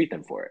do was treat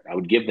them for it. I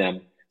would give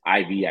them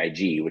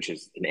IVIG, which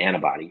is an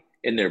antibody,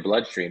 in their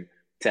bloodstream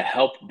to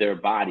help their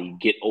body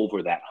get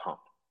over that hump.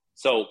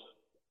 So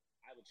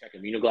I would check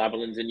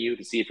immunoglobulins in you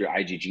to see if your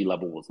IgG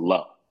level was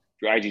low.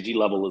 If your IgG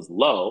level is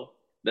low,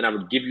 then I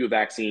would give you a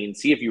vaccine,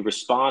 see if you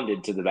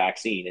responded to the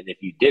vaccine, and if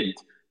you didn't,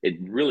 it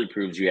really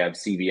proves you have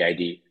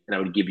CVID, and I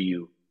would give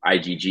you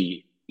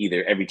IgG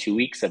either every 2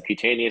 weeks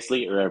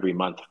subcutaneously or every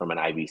month from an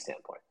IV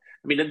standpoint.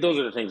 I mean, those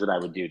are the things that I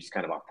would do just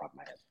kind of off the top of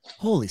my head.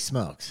 Holy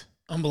smokes.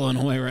 I'm blown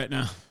away right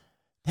now.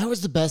 That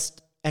was the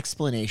best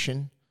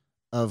explanation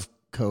of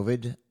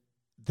COVID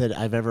that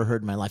I've ever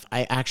heard in my life.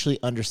 I actually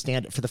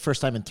understand it for the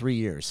first time in 3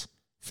 years.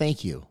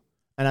 Thank you.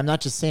 And I'm not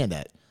just saying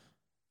that.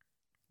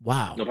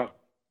 Wow. No problem.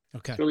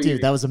 Okay. Really Dude,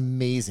 easy. that was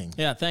amazing.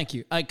 Yeah, thank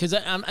you.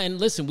 And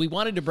listen, we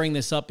wanted to bring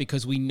this up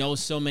because we know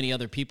so many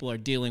other people are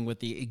dealing with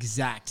the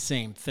exact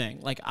same thing.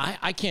 Like,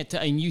 I can't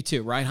tell, and you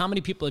too, right? How many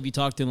people have you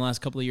talked to in the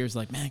last couple of years?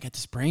 Like, man, I got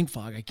this brain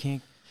fog. I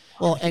can't.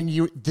 Well,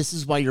 and this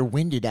is why you're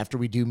winded after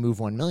we do Move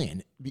 1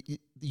 Million.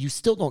 You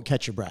still don't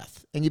catch your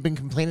breath, and you've been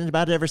complaining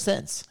about it ever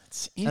since.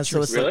 It's interesting.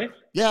 interesting. Really?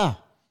 Yeah.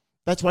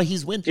 That's why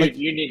he's winded. Dude, Like,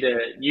 you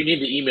need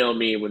to email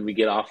me when we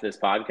get off this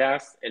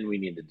podcast, and we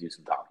need to do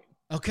some talking.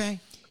 Okay.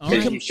 All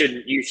Because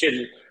right. you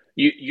shouldn't.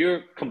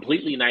 You're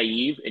completely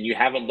naive, and you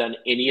haven't done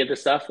any of the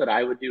stuff that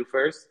I would do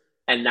first,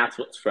 and that's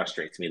what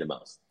frustrates me the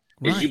most.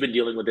 Is Right. you've been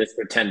dealing with this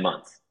for 10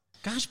 months.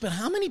 Gosh, but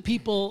how many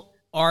people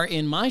are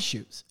in my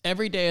shoes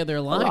every day of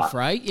their life,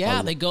 right?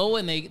 Yeah, they go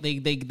and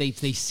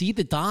they see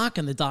the doc,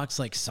 and the doc's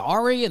like,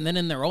 sorry, and then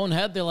in their own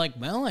head, they're like,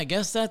 well, I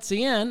guess that's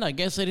the end. I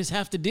guess I just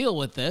have to deal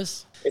with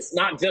this. It's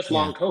not just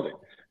long COVID,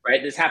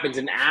 right? This happens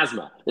in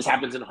asthma. This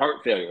happens in heart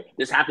failure.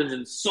 This happens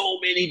in so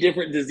many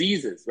different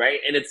diseases, right?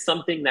 And it's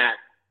something that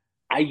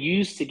I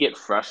used to get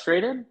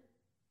frustrated,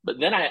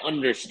 but then I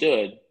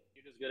understood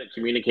you're just good at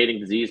communicating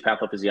disease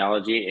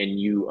pathophysiology and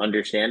you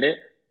understand it.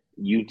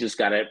 You just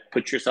got to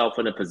put yourself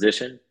in a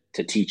position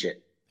to teach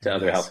it to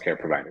other healthcare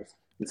providers.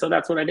 And so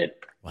that's what I did.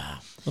 wow.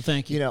 Well,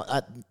 thank you. You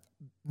know,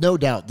 no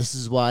doubt this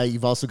is why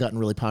you've also gotten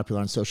really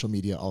popular on social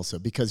media also,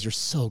 because you're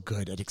so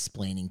good at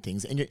explaining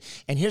things.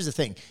 And here's the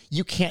thing,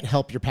 you can't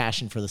help your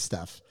passion for this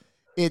stuff.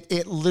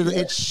 It literally,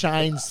 it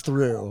shines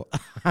through.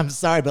 I'm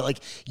sorry, but like,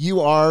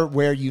 you are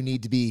where you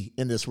need to be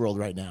in this world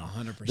right now.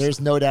 100%. There's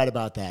no doubt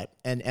about that.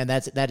 And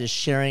that is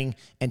sharing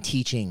and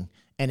teaching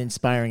and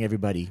inspiring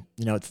everybody,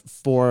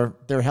 for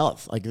their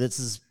health. Like,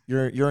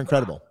 you're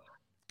incredible.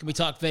 Can we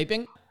talk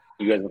vaping?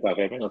 You guys don't talk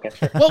vaping? Okay,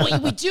 sure.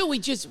 Well, we do. We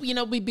just,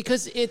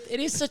 because it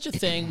is such a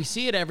thing. We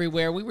see it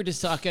everywhere. We were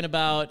just talking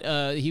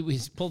about, he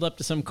was pulled up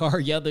to some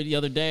car the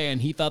other day,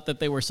 and he thought that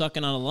they were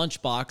sucking on a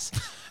lunchbox.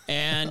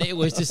 And it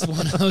was just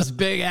one of those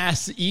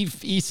big-ass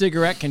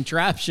e-cigarette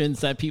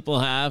contraptions that people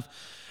have.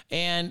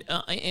 And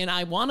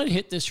I want to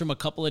hit this from a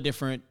couple of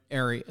different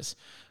areas.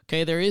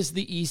 Okay, there is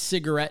the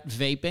e-cigarette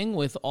vaping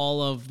with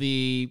all of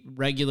the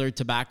regular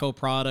tobacco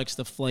products,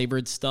 the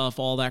flavored stuff,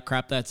 all that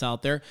crap that's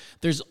out there.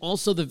 There's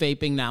also the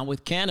vaping now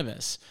with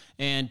cannabis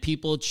and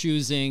people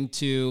choosing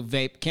to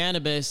vape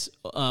cannabis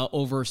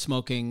over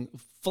smoking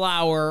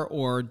flower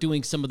or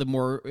doing some of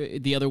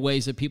the other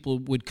ways that people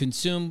would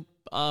consume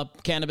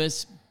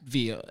cannabis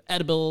via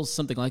edibles,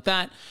 something like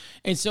that.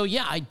 And so,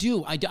 yeah,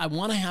 I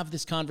want to have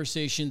this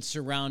conversation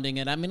surrounding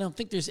it. I mean, I don't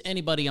think there's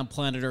anybody on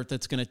planet Earth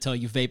that's going to tell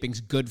you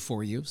vaping's good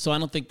for you. So I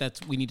don't think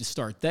we need to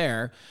start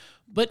there.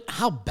 But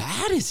how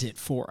bad is it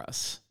for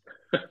us?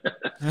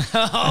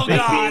 Oh,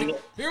 God.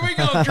 Here we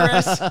go,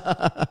 Chris.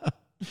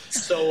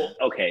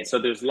 So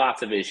there's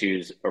lots of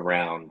issues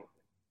around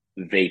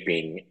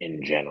vaping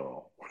in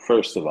general.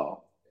 First of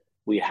all,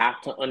 we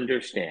have to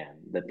understand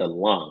that the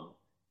lung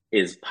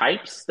is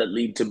pipes that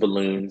lead to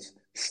balloons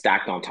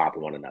stacked on top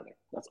of one another.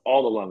 That's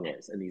all the lung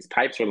is. And these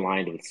pipes are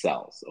lined with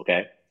cells,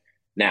 okay?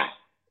 Now,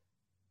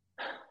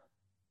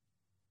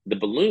 the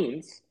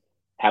balloons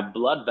have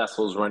blood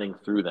vessels running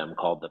through them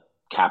called the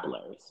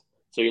capillaries.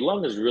 So your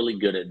lung is really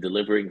good at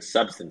delivering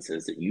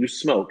substances that you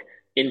smoke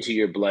into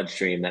your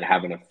bloodstream that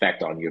have an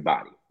effect on your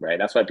body, right?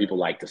 That's why people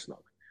like to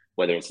smoke,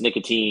 whether it's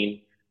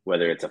nicotine,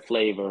 whether it's a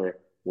flavor,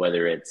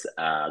 whether it's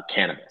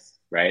cannabis,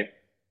 right?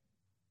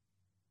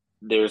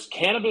 There's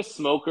cannabis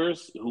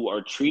smokers who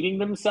are treating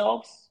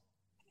themselves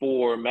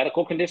for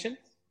medical conditions,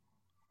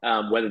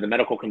 whether the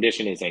medical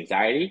condition is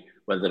anxiety,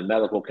 whether the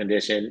medical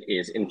condition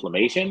is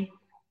inflammation.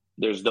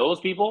 There's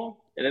those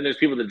people. And then there's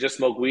people that just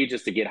smoke weed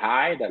just to get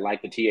high, that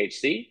like the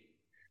THC.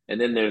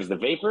 And then there's the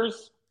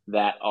vapors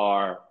that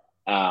are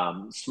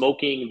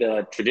smoking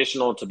the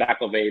traditional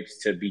tobacco vapes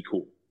to be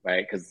cool,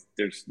 right? Because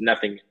there's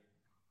nothing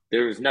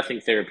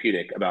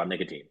therapeutic about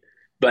nicotine.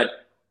 But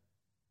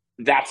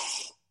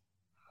that's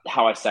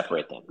how I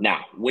separate them.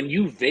 Now, when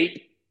you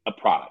vape a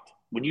product,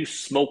 when you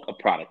smoke a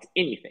product,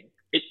 anything,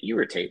 it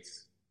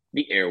irritates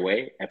the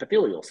airway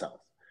epithelial cells.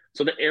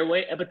 So the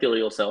airway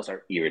epithelial cells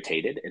are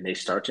irritated and they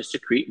start to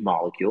secrete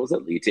molecules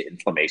that lead to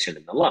inflammation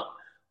in the lung.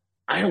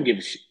 I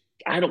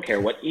don't care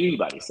what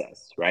anybody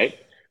says, right?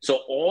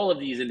 So all of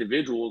these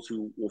individuals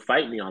who will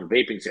fight me on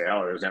vaping say,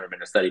 oh, there's never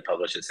been a study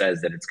published that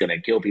says that it's going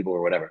to kill people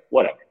or whatever.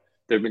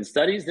 There have been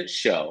studies that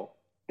show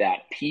that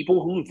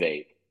people who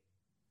vape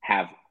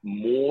have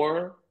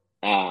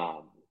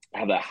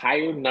a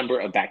higher number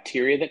of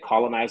bacteria that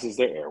colonizes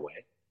their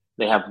airway.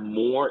 They have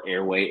more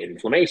airway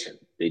inflammation.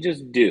 They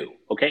just do,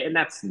 okay? And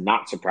that's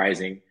not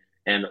surprising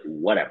and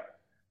whatever,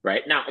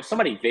 right? Now, if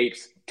somebody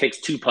takes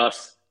 2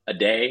 puffs a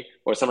day,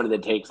 or somebody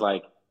that takes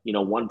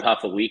one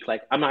puff a week,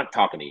 I'm not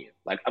talking to you.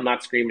 I'm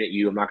not screaming at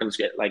you. I'm not going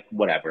to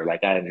whatever. I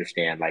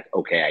understand,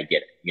 okay, I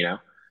get it,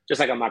 Just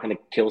like I'm not going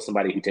to kill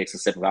somebody who takes a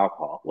sip of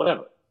alcohol,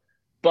 whatever.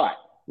 But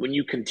when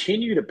you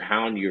continue to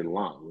pound your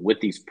lung with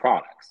these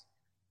products,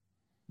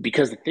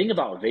 because the thing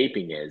about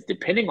vaping is,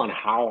 depending on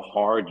how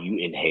hard you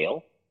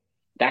inhale,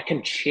 that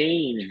can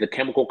change the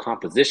chemical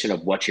composition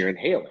of what you're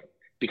inhaling,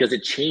 because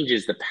it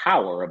changes the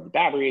power of the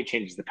battery, it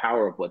changes the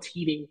power of what's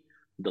heating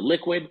the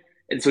liquid.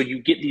 And so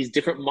you get these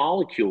different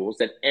molecules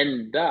that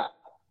end up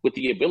with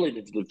the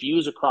ability to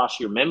diffuse across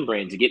your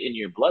membrane to get in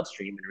your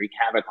bloodstream and wreak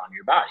havoc on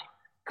your body,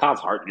 cause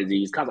heart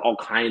disease, cause all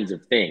kinds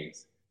of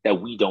things that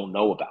we don't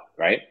know about,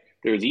 right?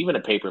 There was even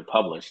a paper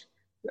published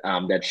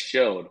that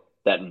showed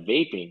that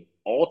vaping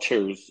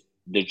alters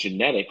the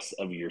genetics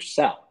of your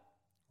cell.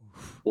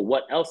 Well,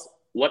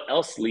 what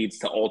else leads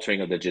to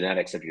altering of the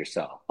genetics of your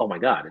cell? Oh my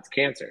God, it's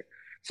cancer.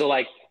 So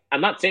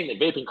I'm not saying that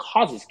vaping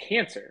causes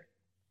cancer,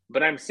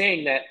 but I'm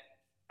saying that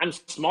I'm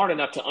smart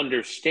enough to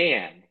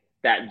understand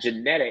that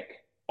genetic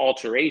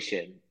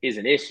alteration is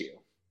an issue,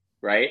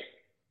 right?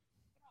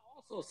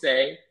 I'll also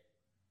say,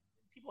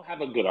 people have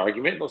a good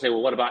argument. They'll say,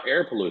 well, what about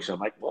air pollution? I'm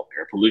like, well,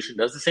 air pollution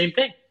does the same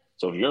thing.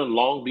 So if you're in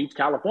Long Beach,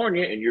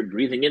 California, and you're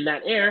breathing in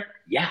that air,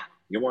 yeah,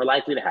 you're more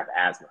likely to have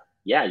asthma.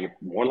 Yeah, you're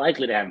more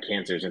likely to have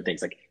cancers and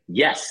things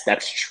yes,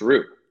 that's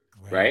true,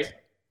 right?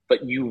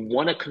 But you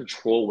want to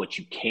control what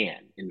you can,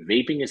 and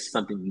vaping is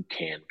something you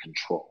can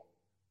control.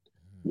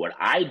 What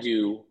I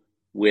do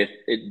with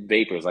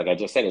vapors, like I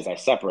just said, is I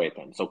separate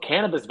them. So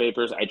cannabis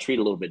vapors, I treat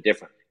a little bit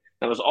differently.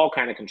 Now, there's all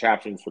kinds of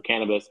contraptions for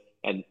cannabis,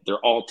 and they're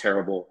all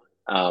terrible.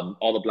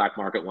 All the black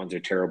market ones are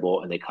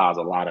terrible, and they cause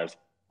a lot of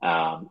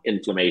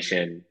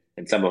inflammation,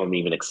 and some of them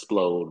even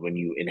explode when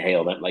you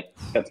inhale them.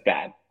 That's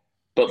bad.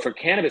 But for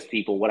cannabis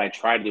people, what I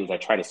try to do is I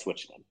try to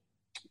switch them,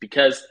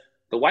 because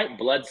the white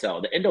blood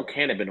cell, the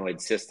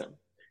endocannabinoid system,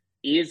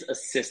 is a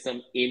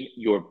system in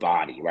your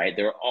body, right?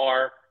 There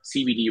are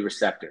CBD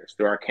receptors.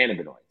 There are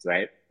cannabinoids,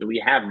 right? And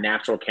we have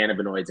natural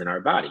cannabinoids in our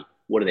body.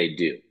 What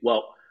do?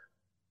 Well,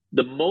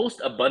 the most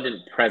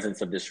abundant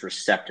presence of this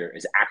receptor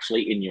is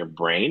actually in your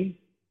brain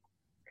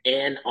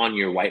and on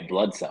your white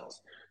blood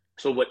cells.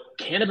 So what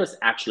cannabis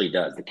actually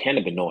does, the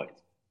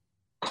cannabinoids,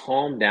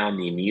 calm down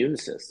the immune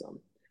system.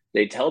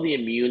 They tell the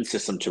immune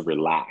system to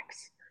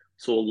relax.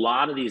 So a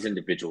lot of these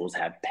individuals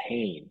have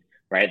pain,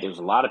 right? There's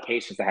a lot of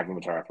patients that have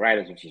rheumatoid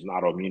arthritis, which is an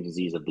autoimmune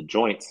disease of the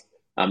joints,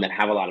 that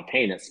have a lot of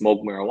pain, that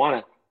smoke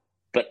marijuana.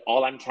 But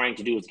all I'm trying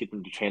to do is get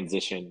them to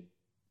transition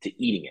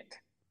to eating it,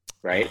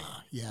 right?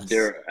 Yes.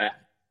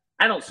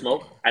 I don't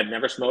smoke. I've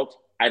never smoked.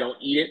 I don't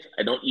eat it.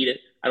 I don't eat it.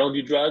 I don't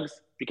do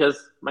drugs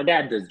because my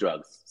dad does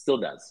drugs, still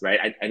does,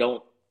 right?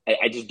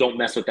 I just don't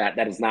mess with that.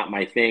 That is not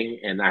my thing.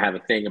 And I have a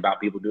thing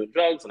about people doing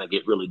drugs, and I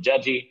get really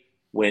judgy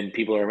when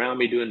people are around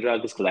me doing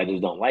drugs because I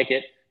just don't like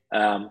it.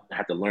 I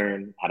have to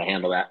learn how to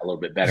handle that a little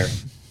bit better.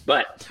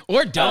 But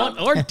or don't.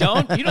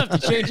 You don't have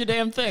to change a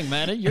damn thing,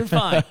 man. You're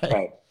fine.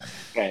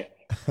 Right.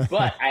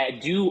 But I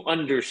do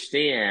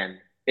understand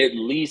at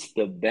least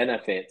the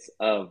benefits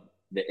of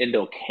the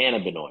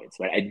endocannabinoids,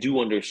 right? I do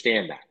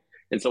understand that.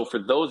 And so for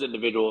those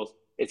individuals,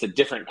 it's a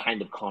different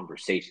kind of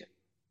conversation,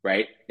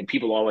 right? And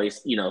people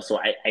always, so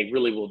I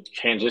really will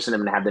transition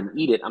them and have them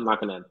eat it. I'm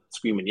not going to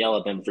scream and yell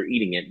at them for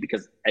eating it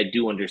because I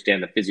do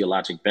understand the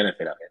physiologic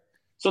benefit of it.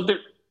 So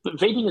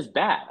vaping is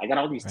bad. I got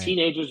all these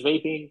teenagers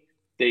vaping.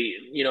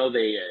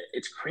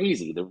 It's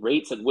crazy, the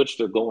rates at which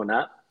they're going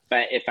up.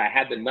 But if I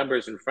had the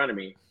numbers in front of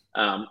me,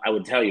 I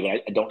would tell you,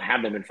 but I don't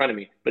have them in front of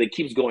me, but it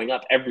keeps going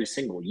up every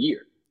single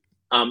year.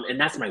 And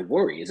that's my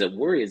worry is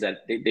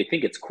that they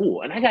think it's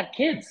cool. And I got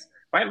kids,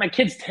 right? My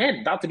kid's 10,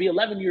 about to be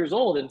 11 years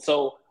old. And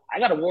so I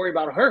got to worry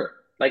about her.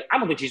 Like, I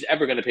don't think she's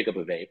ever going to pick up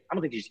a vape. I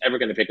don't think she's ever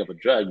going to pick up a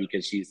drug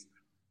because she's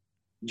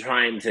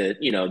trying to,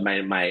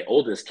 my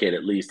oldest kid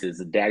at least is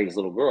a daddy's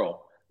little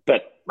girl.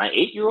 But my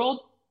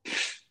 8-year-old,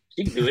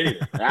 she can do anything.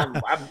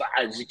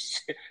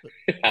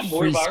 I'm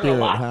worried about her a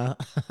lot. Huh?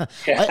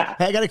 Yeah.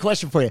 I got a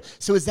question for you.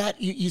 So is that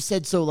you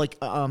said so? Like,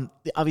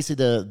 obviously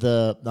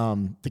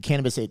the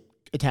cannabis, it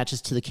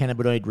attaches to the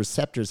cannabinoid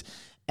receptors,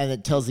 and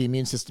it tells the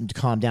immune system to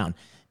calm down.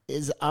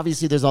 Is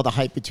obviously there's all the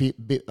hype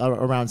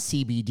around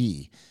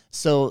CBD.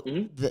 So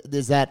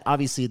there's that.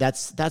 Obviously,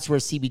 that's where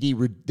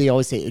CBD. They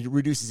always say it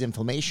reduces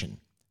inflammation.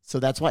 So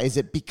that's why. Is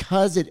it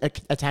because it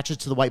attaches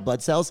to the white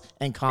blood cells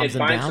and calms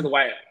them down? To the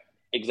white.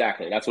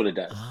 Exactly. That's what it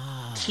does.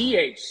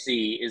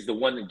 THC is the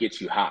one that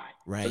gets you high.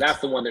 Right. So that's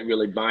the one that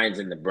really binds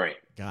in the brain.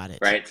 Got it.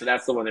 Right. So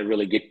that's the one that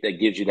really that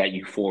gives you that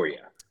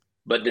euphoria.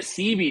 But the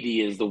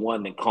CBD is the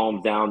one that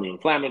calms down the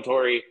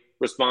inflammatory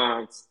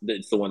response.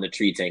 It's the one that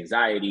treats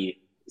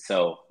anxiety.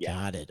 So yeah.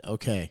 Got it.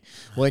 Okay.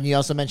 Well, and you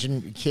also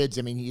mentioned kids.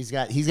 I mean, he's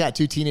got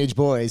 2 teenage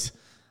boys.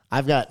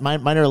 I've got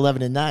mine are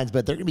 11 and 9s,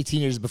 but they're gonna be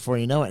teenagers before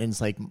you know it. And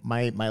it's like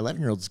my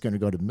 11-year-old is going to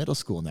go to middle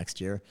school next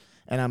year,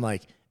 and I'm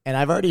like. And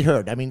I've already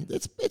heard, I mean,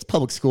 it's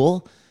public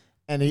school,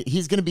 and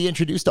he's going to be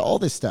introduced to all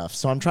this stuff.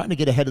 So I'm trying to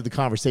get ahead of the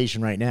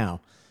conversation right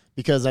now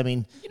because, I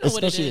mean, especially.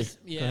 What it is?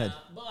 Yeah.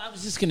 Well, I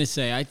was just going to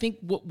say, I think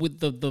with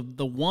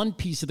the one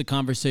piece of the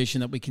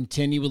conversation that we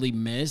continually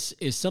miss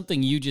is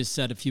something you just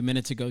said a few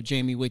minutes ago,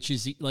 Jamie, which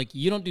is like,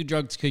 you don't do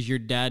drugs because your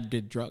dad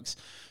did drugs.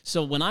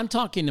 So when I'm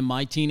talking to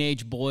my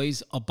teenage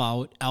boys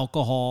about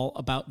alcohol,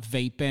 about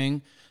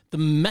vaping, the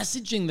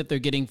messaging that they're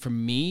getting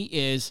from me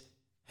is,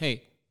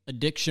 hey,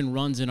 addiction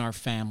runs in our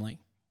family.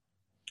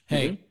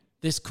 Hey,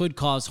 this could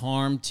cause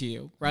harm to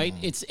you, right?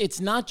 It's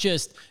not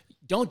just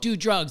don't do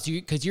drugs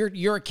because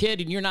you're a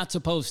kid and you're not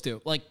supposed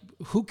to. Like,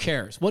 who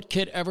cares? What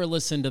kid ever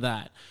listened to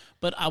that?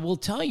 But I will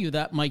tell you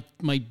that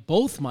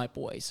both my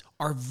boys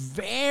are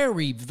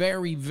very,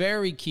 very,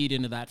 very keyed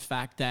into that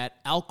fact that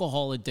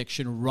alcohol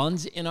addiction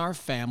runs in our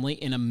family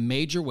in a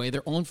major way.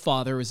 Their own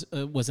father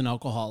was an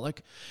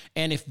alcoholic,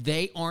 and if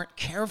they aren't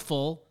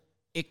careful,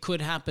 it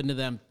could happen to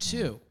them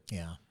too.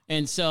 Yeah.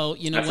 And so,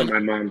 that's what my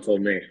mom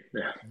told me.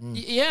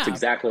 Yeah. That's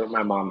exactly what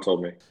my mom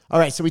told me. All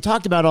right. So we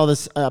talked about all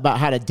this, about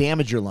how to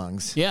damage your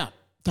lungs. Yeah.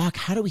 Doc,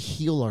 how do we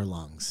heal our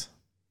lungs?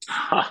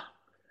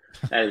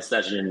 That is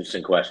such an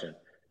interesting question.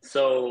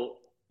 So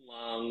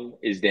lung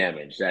is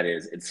damaged. That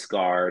is, it's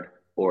scarred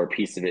or a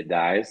piece of it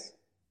dies.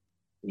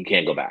 You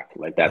can't go back.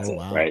 Like, that's it,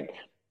 wow. Right?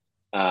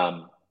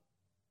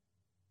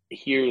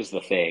 Here's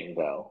the thing,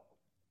 though.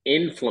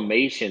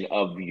 Inflammation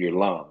of your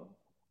lung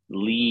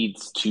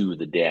leads to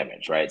the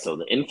damage, right? So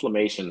the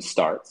inflammation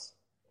starts,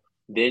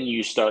 then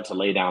you start to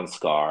lay down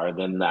scar,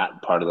 then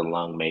that part of the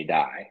lung may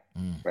die,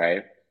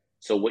 right?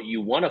 So what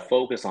you want to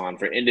focus on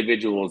for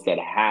individuals that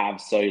have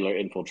cellular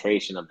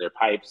infiltration of their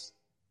pipes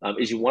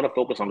is you want to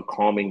focus on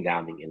calming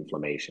down the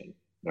inflammation,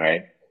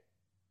 right?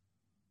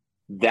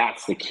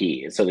 That's the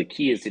key. So the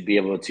key is to be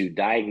able to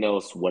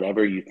diagnose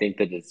whatever you think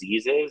the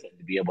disease is and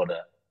to be able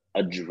to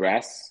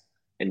address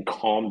and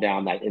calm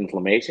down that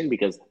inflammation,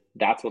 because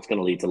that's what's going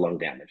to lead to lung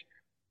damage.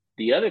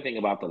 The other thing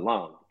about the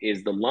lung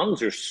is the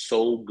lungs are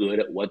so good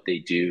at what they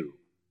do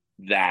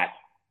that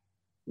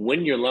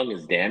when your lung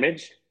is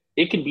damaged,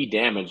 it can be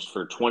damaged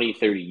for 20,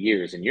 30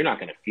 years and you're not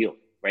going to feel it,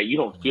 right? You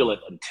don't feel it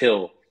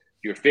until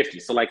you're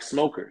 50. So like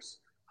smokers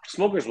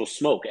will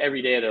smoke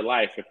every day of their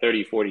life for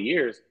 30, 40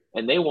 years,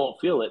 and they won't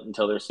feel it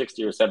until they're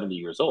 60 or 70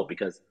 years old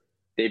because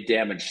they've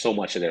damaged so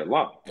much of their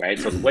lung, right?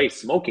 So the way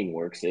smoking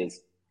works is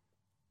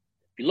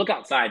you look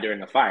outside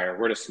during a fire,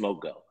 where does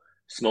smoke go?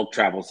 Smoke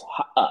travels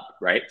up,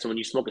 right? So when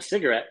you smoke a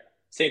cigarette,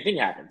 same thing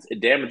happens.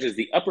 It damages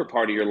the upper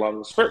part of your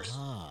lungs first.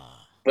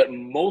 But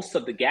most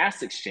of the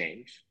gas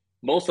exchange,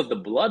 most of the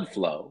blood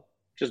flow,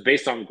 just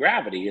based on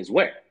gravity, is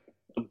where?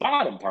 The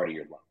bottom part of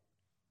your lung,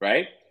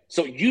 right?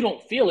 So you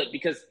don't feel it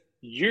because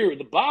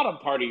the bottom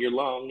part of your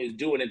lung is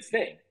doing its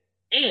thing.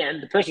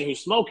 And the person who's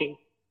smoking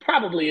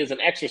probably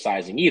isn't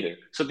exercising either.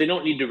 So they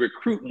don't need to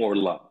recruit more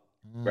lung,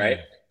 right?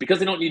 Because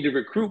they don't need to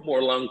recruit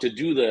more lung to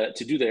do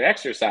their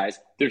exercise,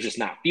 they're just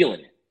not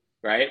feeling it,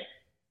 right?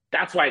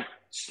 That's why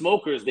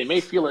smokers, they may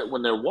feel it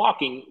when they're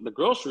walking the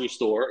grocery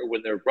store or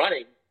when they're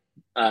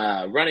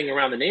running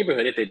around the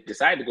neighborhood. If they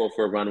decide to go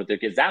for a run with their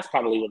kids, that's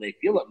probably when they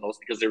feel it most,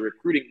 because they're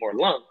recruiting more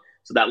lung.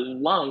 So that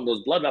lung,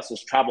 those blood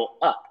vessels travel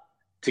up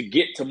to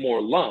get to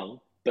more lung,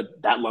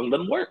 but that lung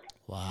doesn't work.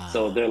 Wow.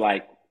 So they're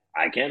like,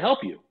 I can't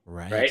help you.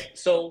 Right.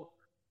 So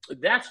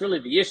that's really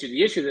the issue.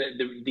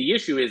 The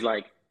issue is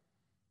like,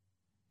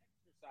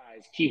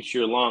 exercise keeps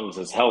your lungs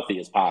as healthy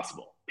as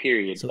possible.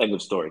 Period. So end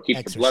of story.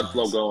 Keeps the blood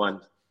flow going.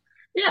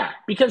 Yeah,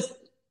 because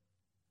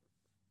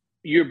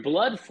your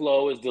blood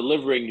flow is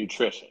delivering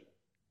nutrition.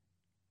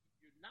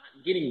 If you're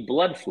not getting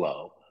blood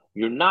flow,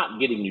 you're not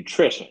getting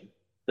nutrition.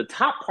 The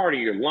top part of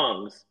your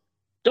lungs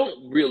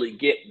don't really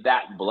get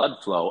that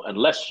blood flow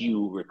unless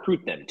you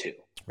recruit them to.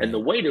 And the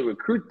way to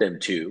recruit them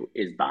to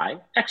is by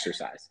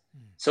exercise.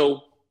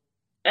 So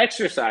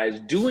exercise,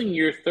 doing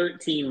your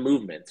 13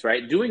 movements,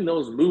 right? Doing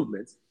those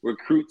movements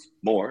recruits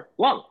more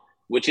lung,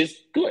 which is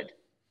good,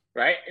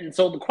 right? And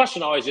so the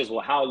question always is, well,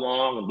 how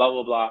long and blah,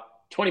 blah, blah.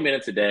 20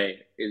 minutes a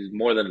day is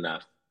more than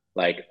enough,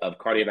 like, of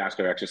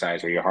cardiovascular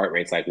exercise where your heart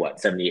rate's like, what,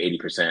 70,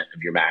 80%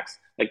 of your max.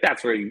 Like,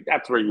 that's where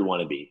you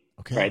want to be,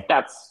 right?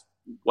 That's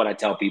what I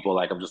tell people.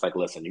 Like, I'm just like,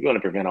 listen, you're going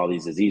to prevent all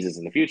these diseases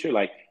in the future.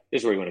 Like,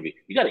 this is where you want to be.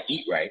 You got to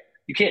eat right.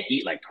 You can't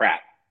eat like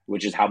crap,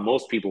 which is how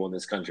most people in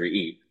this country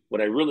eat.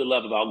 What I really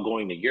love about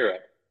going to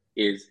Europe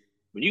is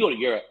when you go to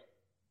Europe,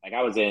 like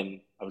I was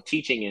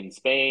teaching in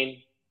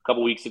Spain a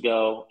couple weeks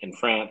ago, in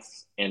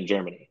France and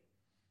Germany.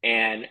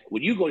 And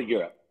when you go to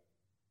Europe,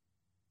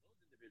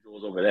 those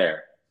individuals over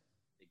there,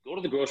 they go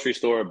to the grocery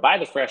store, buy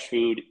the fresh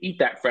food, eat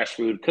that fresh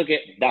food, cook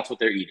it. That's what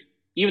they're eating.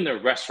 Even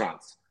their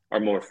restaurants are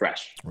more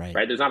fresh,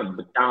 right? There's not a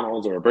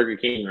McDonald's or a Burger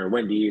King or a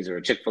Wendy's or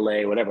a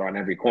Chick-fil-A, whatever, on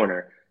every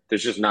corner.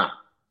 There's just not.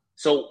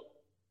 So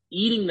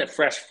eating the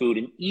fresh food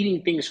and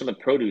eating things from the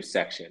produce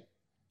section,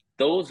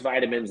 those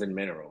vitamins and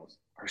minerals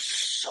are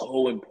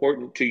so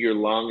important to your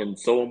lung and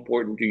so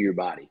important to your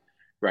body,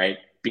 right?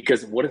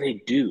 Because what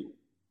do?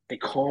 They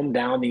calm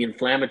down the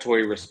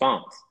inflammatory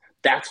response.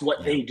 That's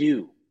what they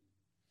do.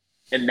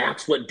 And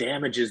that's what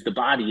damages the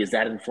body, is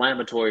that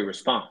inflammatory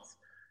response.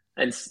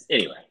 And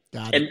anyway,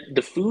 and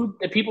the food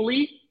that people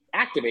eat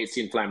activates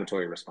the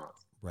inflammatory response,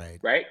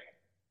 right?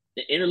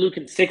 The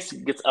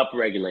interleukin-6 gets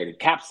upregulated.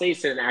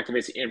 Capsaicin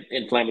activates the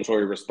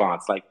inflammatory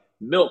response. Like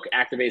milk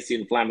activates the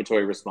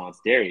inflammatory response.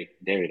 Dairy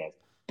does.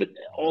 But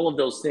all of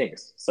those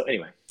things. So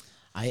anyway.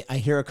 I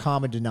hear a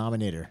common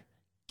denominator.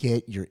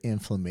 Get your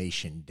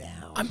inflammation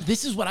down.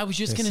 This is what I was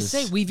just going to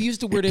say. We've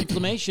used the word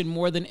inflammation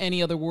more than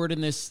any other word in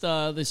this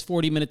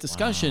 40-minute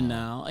discussion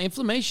now.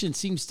 Inflammation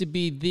seems to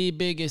be the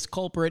biggest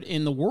culprit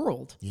in the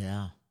world.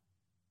 Yeah.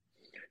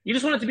 You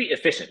just want it to be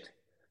efficient.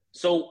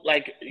 So,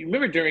 like, you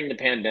remember during the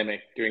pandemic,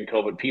 during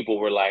COVID, people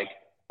were like,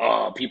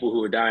 oh, people who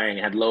were dying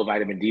had low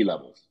vitamin D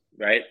levels,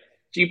 right?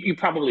 So you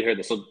probably heard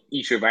this. So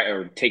eat your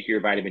or take your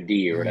vitamin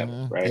D or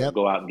whatever, right? Yep.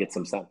 Go out and get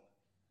some sun.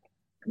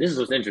 This is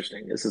what's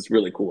interesting. This is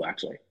really cool,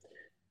 actually.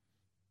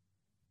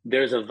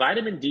 There's a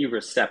vitamin D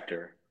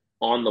receptor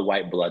on the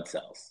white blood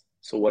cells.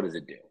 So what does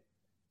it do?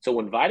 So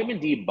when vitamin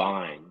D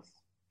binds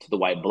to the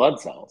white blood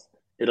cells,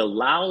 it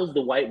allows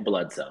the white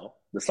blood cell,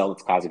 the cell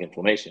that's causing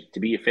inflammation, to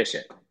be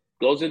efficient.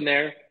 Goes in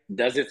there,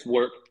 does its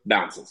work,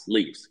 bounces,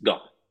 leaves, gone,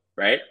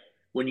 right?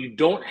 When you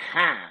don't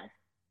have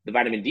the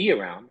vitamin D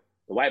around,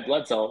 the white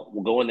blood cell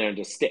will go in there and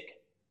just stick.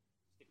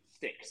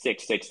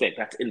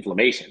 That's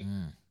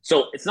inflammation.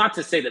 So it's not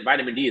to say that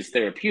vitamin D is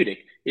therapeutic.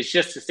 It's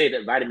just to say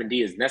that vitamin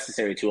D is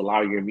necessary to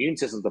allow your immune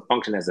system to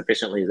function as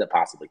efficiently as it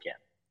possibly can.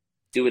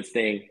 Do its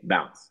thing,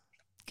 bounce.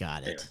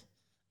 Got it. Anyway.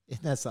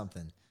 Isn't that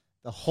something?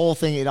 The whole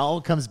thing, it all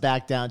comes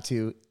back down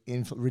to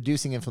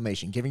reducing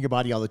inflammation, giving your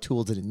body all the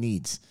tools that it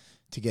needs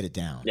to get it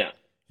down.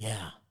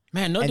 Yeah.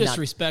 Man, no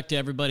disrespect to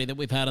everybody that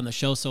we've had on the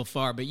show so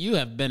far, but you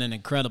have been an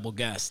incredible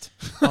guest.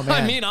 Oh,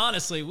 man. I mean,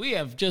 honestly, we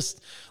have just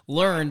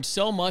learned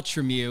so much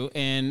from you,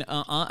 and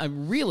I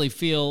really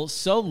feel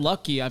so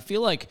lucky. I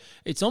feel like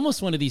it's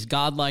almost one of these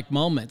godlike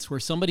moments where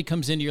somebody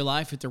comes into your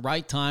life at the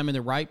right time in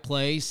the right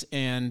place,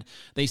 and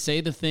they say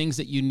the things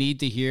that you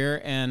need to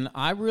hear. And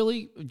I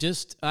really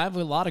I have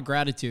a lot of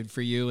gratitude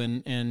for you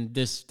and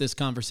this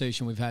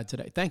conversation we've had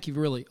today. Thank you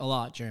really a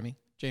lot, Jamie.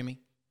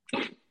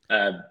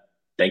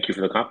 Thank you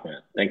for the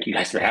compliment. Thank you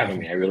guys for having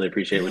me. I really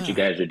appreciate what you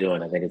guys are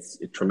doing. I think it's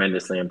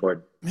tremendously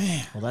important.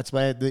 Man, well, that's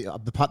why the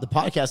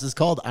podcast is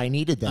called I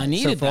Needed That.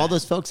 So for all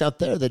those folks out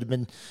there that have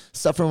been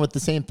suffering with the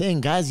same thing,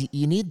 guys,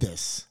 you need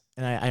this.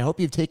 And I hope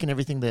you've taken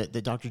everything that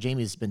Dr.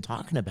 Jamie has been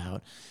talking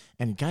about.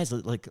 And guys,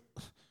 like,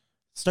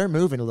 start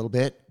moving a little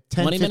bit.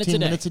 10, 15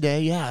 minutes a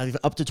day. Yeah,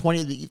 up to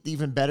 20,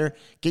 even better.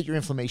 Get your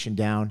inflammation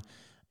down.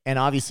 And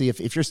obviously,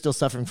 if you're still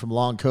suffering from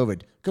long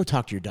COVID, go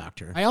talk to your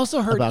doctor. I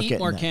also heard eat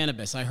more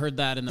cannabis. I heard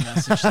that in the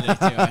message today,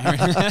 too.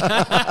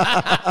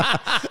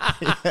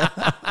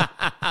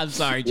 I'm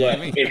sorry,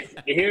 Jamie.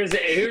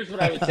 Here's what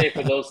I would say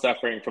for those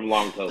suffering from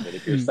long COVID.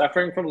 If you're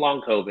suffering from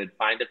long COVID,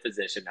 find a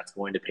physician that's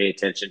going to pay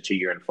attention to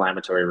your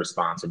inflammatory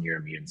response and your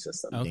immune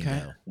system.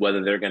 Okay.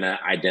 Whether they're going to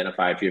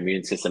identify if your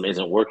immune system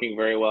isn't working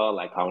very well,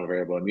 like common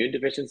variable immune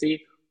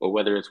deficiency, or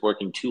whether it's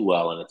working too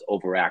well and it's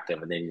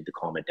overactive and they need to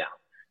calm it down.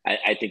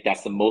 I think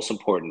that's the most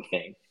important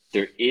thing.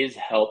 There is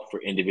help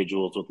for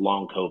individuals with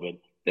long COVID.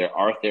 There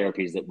are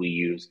therapies that we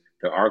use.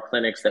 There are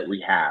clinics that we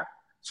have.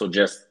 So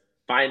just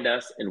find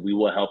us and we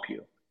will help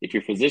you. If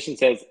your physician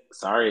says,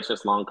 sorry, it's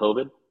just long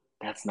COVID,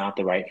 that's not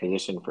the right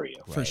physician for you.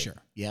 For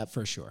sure. Yeah,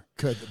 for sure.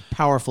 Good.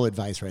 Powerful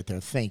advice right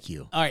there. Thank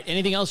you. All right.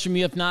 Anything else from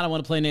you? If not, I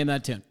want to play Name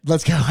That Tune.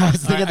 Let's go. I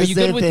was thinking Are you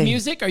good with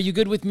music? Are you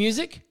good with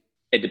music?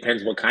 It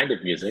depends what kind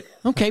of music.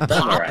 Okay,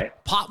 pop. All right.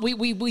 Pop.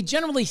 We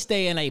generally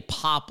stay in a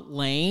pop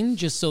lane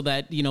just so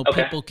that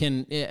people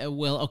can.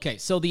 Okay.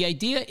 So the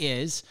idea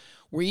is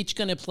we're each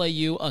going to play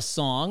you a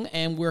song,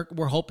 and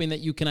we're hoping that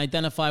you can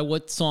identify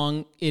what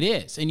song it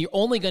is, and you're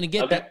only going to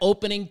get the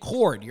opening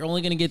chord. You're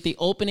only going to get the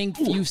opening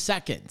few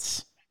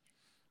seconds.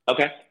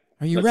 Okay.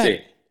 Are you ready?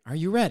 See. Are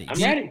you ready?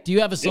 I'm ready. Do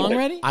you have a song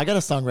ready? I got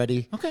a song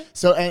ready. Okay.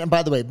 So, and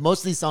by the way,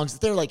 most of these songs,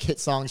 they're like hit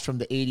songs from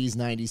the 80s,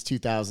 90s,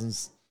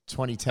 2000s.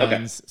 2010s.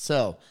 Okay.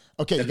 So,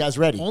 okay, you guys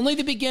ready? Only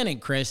the beginning,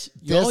 Chris.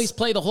 You always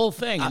play the whole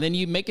thing, and then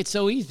you make it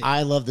so easy.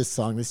 I love this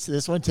song.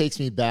 This one takes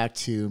me back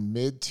to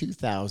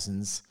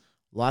mid-2000s.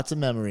 Lots of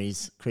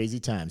memories, crazy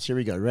times. Here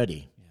we go.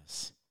 Ready?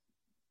 Yes.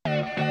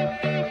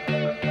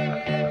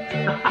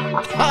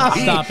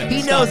 Stop it.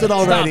 He knows it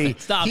already.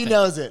 Stop it. He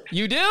knows it.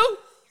 You do?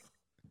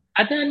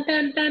 I can't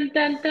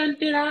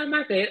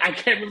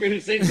remember who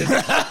sings it.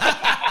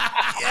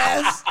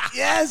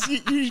 Yes.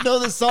 You know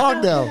the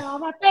song,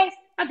 though.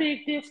 A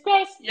big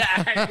disgrace.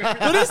 Yeah.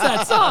 What is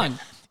that song?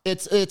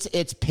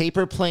 It's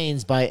Paper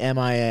Planes by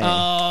MIA.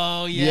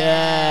 Oh,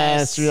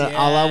 yes.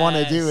 All I want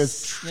to do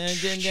is...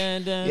 Yes.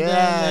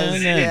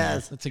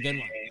 That's a good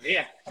one.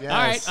 Yeah.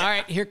 Yes. All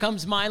right. Here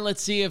comes mine.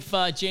 Let's see if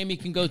Jamie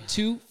can go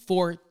 2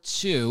 for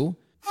 2.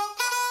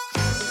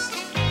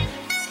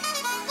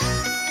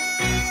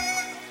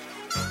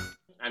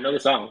 I know the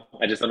song.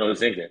 I just don't know who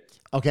sings it.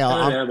 Okay,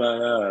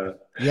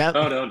 Yep.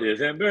 Oh, no,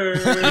 December.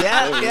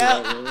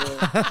 Yeah.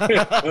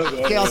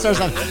 Okay, I'll start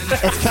song.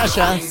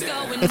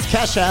 It's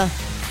Kesha.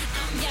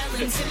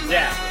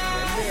 Yeah.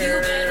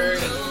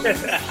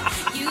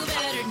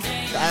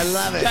 I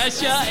love it.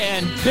 Kesha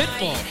and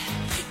Pitbull.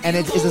 And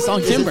it's the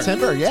song Timber.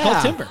 Timber. Yeah. It's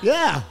called Timber.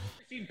 Yeah.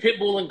 Seen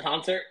Pitbull in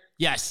concert?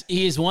 Yes,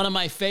 he is one of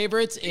my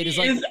favorites. It is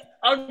like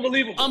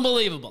unbelievable.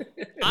 Unbelievable.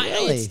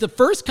 Really? It's the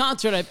first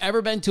concert I've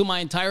ever been to my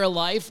entire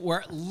life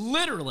where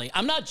literally,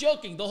 I'm not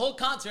joking, the whole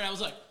concert I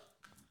was like,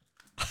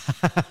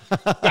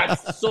 got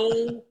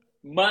so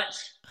much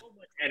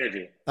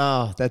energy.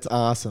 Oh, that's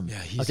awesome. Yeah,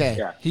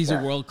 he's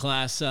a world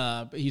class.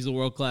 He's a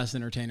world class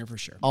entertainer for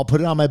sure. I'll put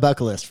it on my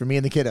bucket list for me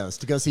and the kiddos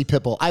to go see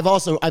Pitbull.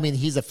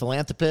 He's a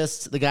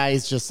philanthropist. The guy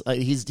is just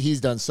he's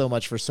done so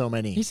much for so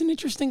many. He's an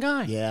interesting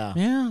guy.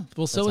 Yeah.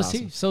 Well, so is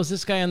he. So is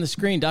this guy on the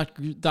screen,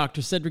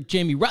 Dr. Cedric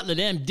Jamie Rutland,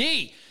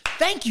 MD.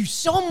 Thank you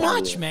so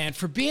much, man,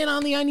 for being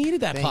on the I Needed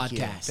That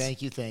podcast.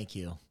 Thank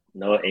you.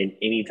 No,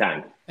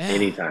 anytime.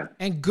 Anytime.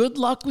 And good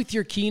luck with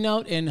your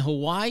keynote in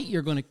Hawaii.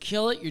 You're going to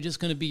kill it. You're just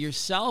going to be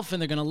yourself, and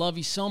they're going to love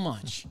you so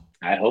much.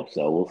 I hope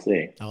so. We'll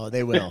see. Oh,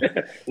 they will.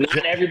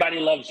 Not everybody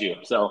loves you,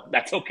 so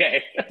that's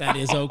okay. That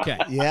is okay.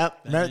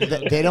 Yep.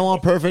 They don't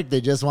want perfect.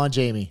 They just want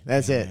Jamie.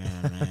 That's it.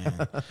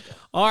 Man.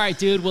 All right,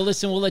 dude. Well,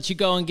 listen, we'll let you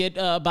go and get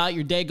about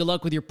your day. Good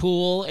luck with your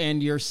pool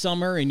and your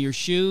summer and your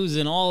shoes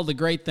and all the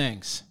great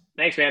things.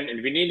 Thanks, man. And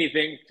if you need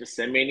anything, just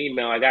send me an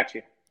email. I got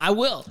you. I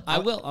will.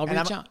 I'll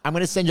reach out. I'm going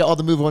to send you all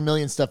the Move 1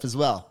 Million stuff as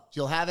well.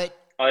 You'll have it.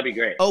 Oh, that'd be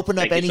great. Open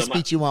up any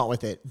speech you want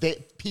with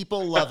it.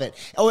 People love it.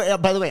 Oh,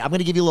 by the way, I'm going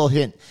to give you a little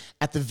hint.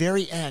 At the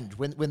very end,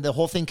 when the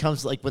whole thing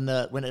comes, like when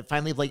it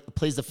finally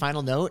plays the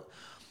final note,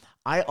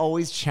 I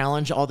always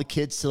challenge all the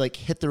kids to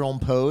hit their own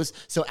pose.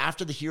 So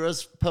after the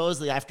hero's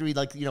pose, after we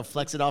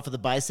flex it off of the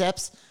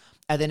biceps,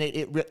 and then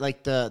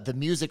the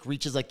music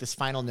reaches this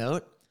final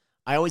note.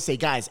 I always say,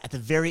 guys, at the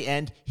very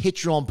end,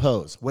 hit your own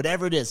pose,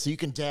 whatever it is. So you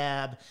can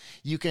dab,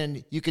 you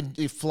can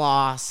do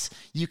floss,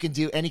 you can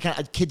do any kind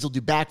of, kids will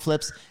do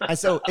backflips. And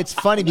so it's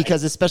funny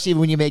because especially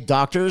when you make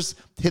doctors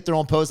hit their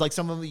own pose, like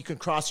some of them, you can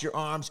cross your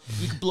arms,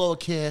 you can blow a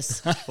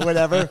kiss or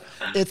whatever.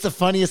 It's the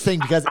funniest thing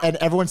and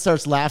everyone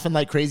starts laughing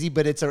like crazy,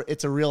 but it's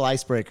a real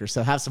icebreaker.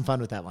 So have some fun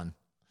with that one.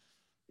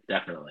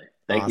 Definitely.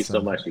 Thank you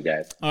so much, you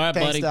guys. All right,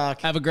 Thanks, buddy.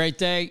 Doc. Have a great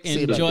day.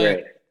 See Enjoy you,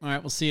 it. All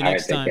right, we'll see you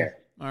next time. Take care.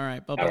 All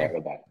right, bye-bye. All right,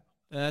 bye-bye.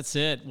 That's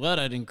it. What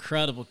an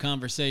incredible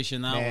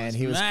conversation that was.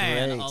 He was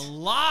great.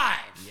 Alive.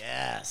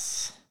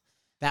 Yes.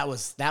 That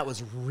was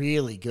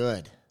really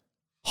good.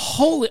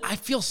 Holy, I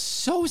feel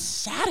so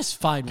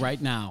satisfied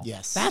right now.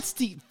 Yes. That's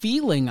the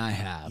feeling I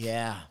have.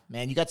 Yeah,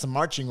 man, you got some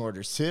marching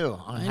orders too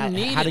on I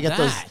needed how to get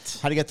that.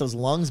 how to get those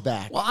lungs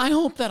back. Well, I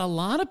hope that a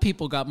lot of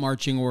people got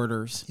marching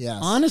orders. Yes.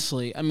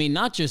 Honestly, I mean,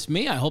 not just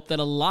me. I hope that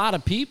a lot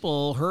of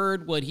people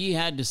heard what he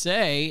had to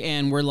say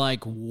and were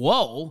like,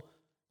 whoa,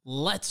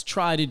 let's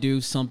try to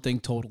do something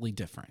totally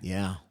different.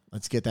 Yeah,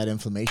 let's get that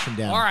inflammation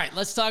down. All right,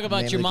 let's talk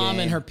about Name your of the mom game.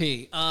 and her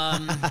pee.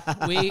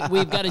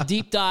 We've got a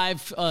deep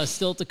dive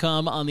still to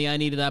come on the I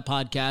Needed That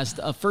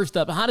podcast. First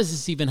up, how does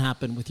this even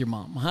happen with your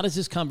mom? How does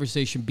this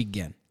conversation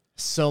begin?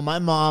 So my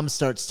mom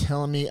starts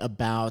telling me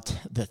about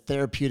the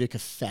therapeutic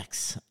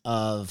effects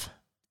of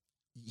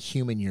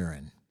human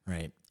urine,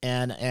 right?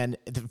 And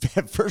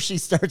at first she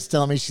starts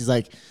telling me, she's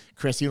like,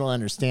 Chris, you don't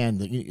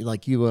understand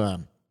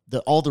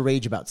that all the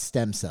rage about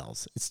stem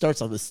cells. It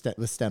starts off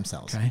with stem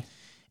cells. Okay.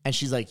 And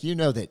she's like, you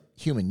know that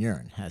human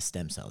urine has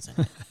stem cells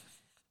in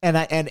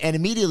it. and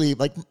immediately,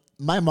 like,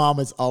 my mom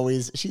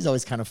she's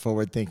always kind of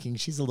forward thinking.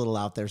 She's a little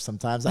out there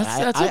sometimes. That's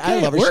I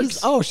okay. love her. It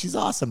works. She's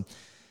awesome.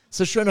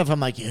 So sure enough, I'm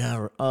like,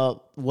 yeah,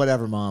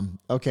 whatever, mom.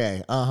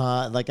 Okay.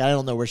 Like, I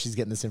don't know where she's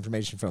getting this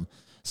information from.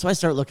 So I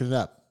start looking it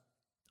up.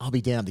 I'll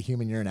be damned. The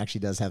human urine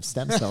actually does have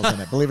stem cells in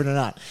it, believe it or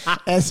not.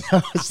 And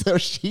so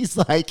she's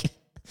like,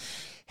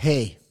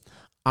 hey,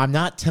 I'm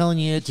not telling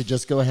you to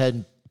just go ahead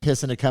and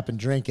piss in a cup and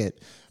drink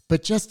it,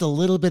 but just a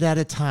little bit at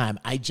a time.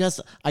 I just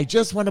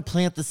want to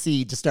plant the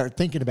seed to start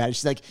thinking about it.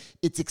 She's like,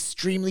 it's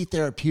extremely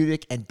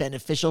therapeutic and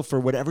beneficial for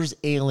whatever's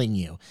ailing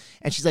you.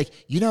 And she's like,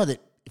 you know that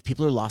if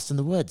people are lost in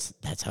the woods,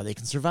 that's how they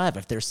can survive.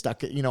 If they're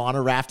stuck, on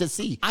a raft at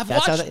sea. I've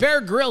watched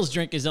Bear Grylls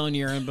drink his own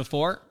urine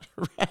before.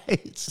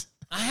 Right.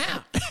 I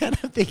have. And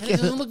I'm thinking, It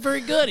doesn't look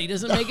very good. He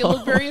doesn't make it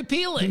look very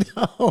appealing.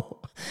 no,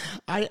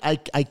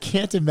 I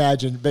can't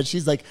imagine. But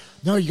she's like,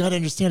 no, you got to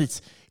understand.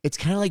 It's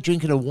kind of like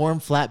drinking a warm,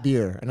 flat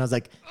beer. And I was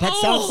like,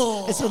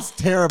 it sounds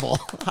terrible.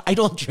 I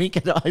don't drink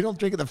it. I don't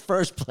drink it in the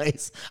first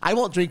place. I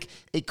won't drink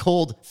a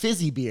cold,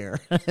 fizzy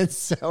beer. And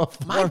so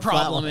My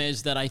problem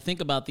is that I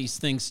think about these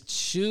things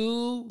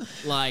too,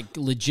 like,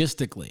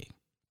 logistically.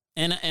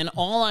 And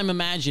all I'm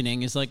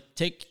imagining is, like,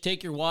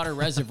 take your water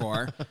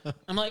reservoir.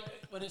 I'm like,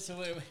 wait.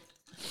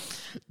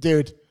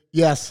 Dude,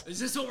 yes. Is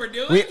this what we're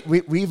doing?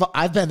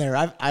 I've been there.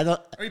 I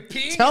don't. Are you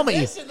peeing Tell in me,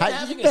 this and then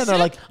having you've a been there, sip?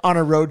 like, on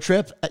a road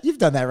trip. You've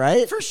done that,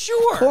 right? For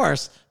sure. Of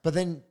course. But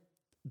then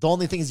the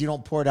only thing is you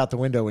don't pour it out the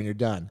window when you're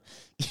done.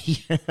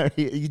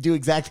 You do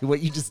exactly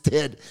what you just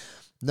did.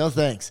 No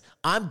thanks.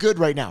 I'm good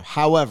right now.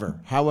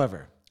 However,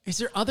 Is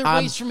there other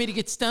ways for me to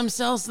get stem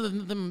cells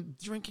than them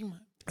drinking?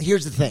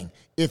 here's the thing.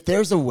 If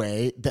there's a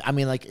way that, I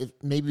mean, like,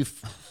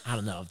 I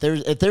don't know,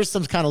 if there's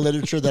some kind of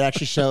literature that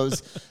actually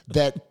shows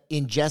that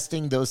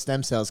ingesting those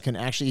stem cells can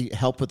actually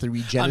help with the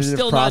regenerative I'm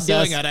still process.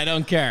 not doing it. I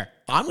don't care.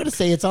 I'm gonna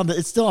say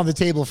it's still on the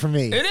table for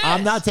me. It is.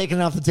 I'm not taking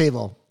it off the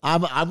table.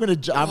 I'm gonna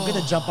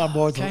jump on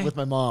board with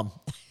my mom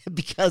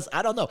because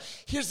I don't know.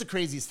 Here's the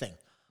craziest thing.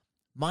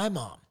 My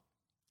mom,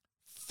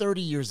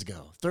 30 years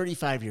ago,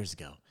 35 years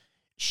ago,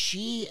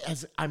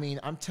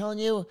 I'm telling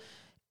you,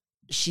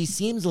 she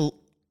seems a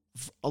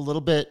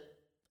little bit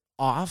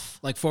off.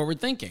 Like forward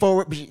thinking.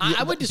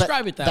 I would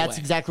describe it that That's way.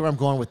 exactly where I'm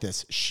going with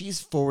this.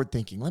 She's forward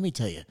thinking. Let me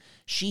tell you,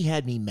 she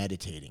had me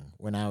meditating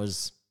when I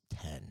was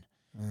 10,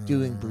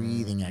 doing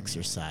breathing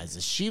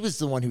exercises. She was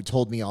the one who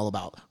told me all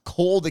about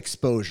cold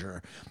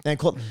exposure. And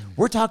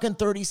we're talking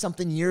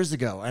 30-something years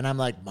ago. And I'm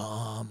like,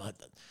 Mom,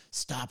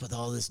 stop with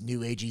all this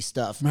new agey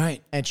stuff.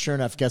 Right. And sure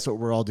enough, guess what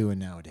we're all doing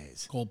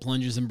nowadays? Cold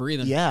plunges and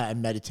breathing. Yeah,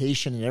 and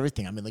meditation and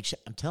everything. I mean, like,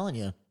 I'm telling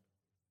you.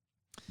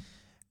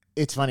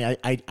 It's funny.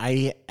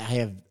 I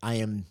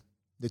am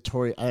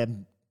notorious.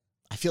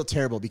 I feel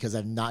terrible because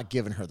I've not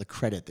given her the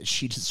credit that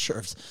she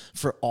deserves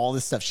for all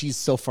this stuff. She's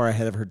so far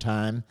ahead of her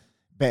time.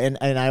 But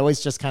and I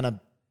always just kind of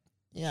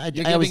You're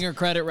giving her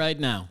credit right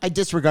now. I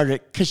disregarded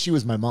it because she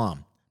was my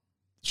mom.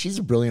 She's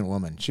a brilliant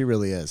woman. She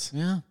really is.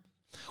 Yeah.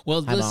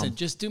 Well, Hi, listen, Mom.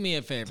 just do me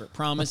a favor.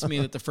 Promise me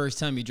that the first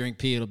time you drink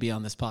pee, it'll be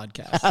on this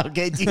podcast.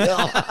 Okay,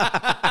 deal.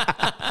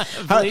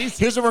 Please?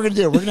 Here's what we're gonna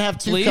do. We're gonna have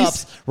two Please?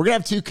 cups. We're gonna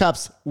have 2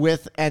 cups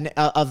with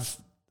of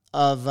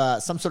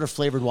some sort of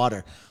flavored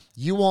water.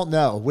 You won't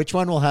know which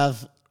one will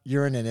have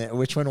urine in it and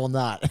which one will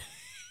not.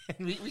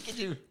 we can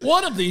do.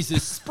 One of these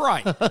is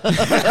Sprite.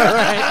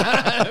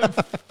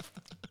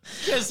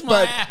 Kiss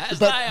my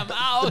ass. I am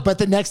out. But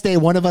the next day,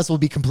 one of us will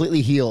be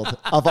completely healed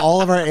of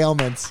all of our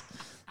ailments.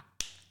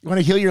 You want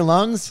to heal your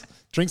lungs?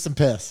 Drink some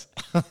piss.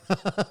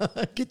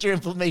 Get your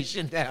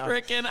inflammation down.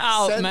 Freaking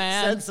out,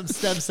 man. Send some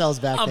stem cells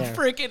back I'm there.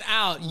 freaking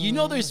out. You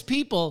know, there's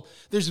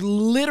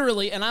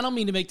literally, and I don't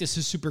mean to make this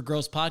a super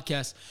gross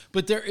podcast,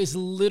 but there is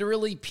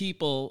literally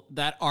people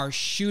that are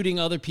shooting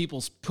other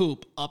people's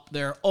poop up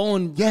their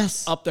own,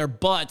 up their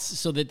butts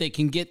so that they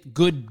can get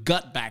good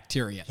gut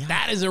bacteria. Yeah.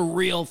 That is a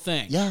real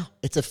thing. Yeah,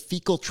 it's a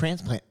fecal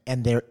transplant.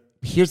 And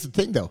here's the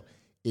thing, though.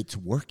 It's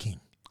working.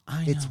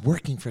 It's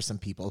working for some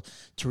people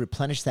to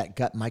replenish that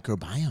gut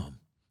microbiome.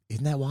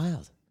 Isn't that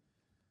wild?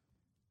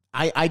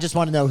 I just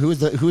want to know who's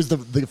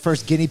the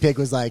first guinea pig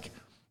was like,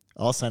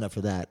 I'll sign up for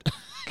that.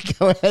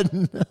 Go ahead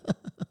and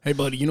Hey,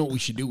 buddy, you know what we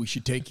should do? We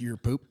should take your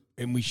poop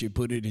and we should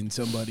put it in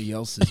somebody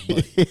else's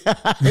butt.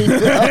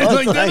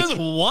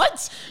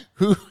 What?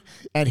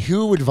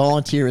 Who would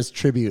volunteer as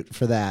tribute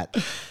for that?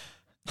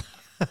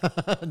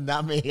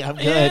 Not me. I'm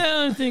good.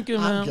 Yeah, I think I'm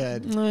out.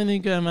 Good. I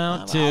think I'm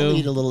out too. I'll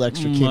eat a little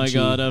extra kimchi. Oh my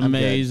God,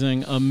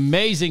 amazing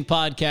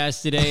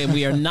podcast today, and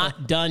we are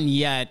not done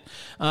yet.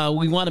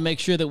 We want to make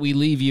sure that we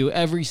leave you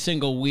every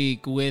single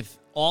week with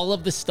all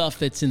of the stuff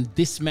that's in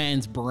this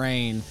man's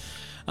brain.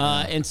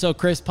 And so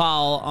Chris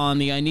Powell on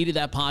the I Needed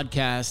That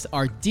podcast,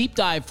 our deep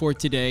dive for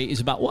today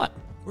is about what?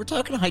 We're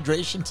talking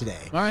hydration today.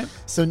 All right.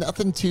 So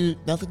nothing too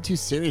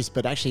serious,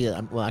 but actually,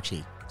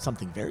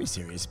 something very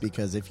serious,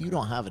 because if you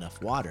don't have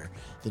enough water,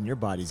 then your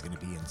body's going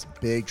to be in some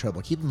big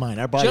trouble. Keep in mind,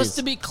 our body. Just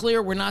to be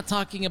clear, we're not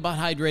talking about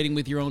hydrating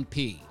with your own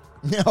pee.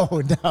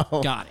 No.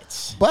 Got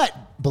it.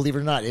 But believe it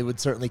or not, it would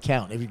certainly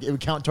count. It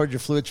would count towards your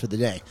fluids for the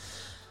day.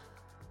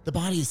 The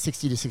body is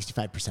 60 to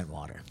 65%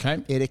 water.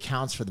 Okay. It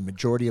accounts for the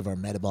majority of our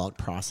metabolic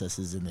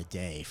processes in the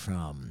day,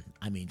 from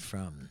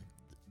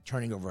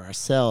turning over our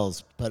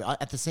cells, but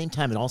at the same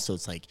time,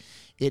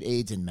 it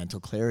aids in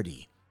mental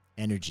clarity,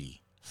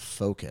 energy,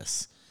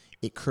 focus.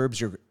 It curbs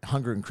your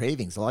hunger and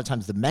cravings. A lot of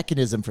times the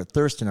mechanism for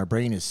thirst in our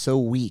brain is so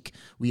weak,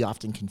 we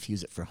often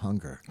confuse it for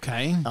hunger.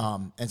 Okay.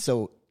 And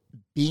so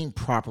being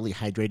properly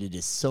hydrated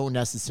is so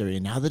necessary.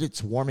 And now that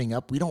it's warming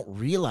up, we don't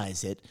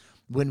realize it.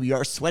 When we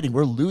are sweating,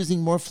 we're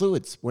losing more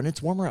fluids. When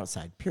it's warmer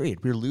outside,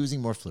 period, we're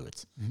losing more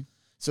fluids. Mm-hmm.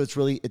 So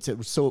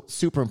it's so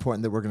super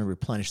important that we're going to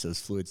replenish those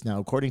fluids. Now,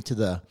 according to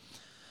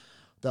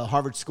the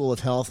Harvard School of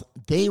Health,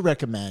 they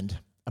recommend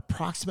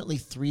approximately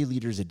 3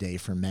 liters a day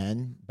for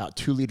men, about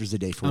 2 liters a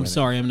day for women. I'm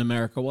sorry, I'm in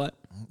America. What?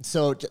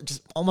 So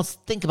just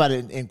almost think about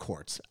it in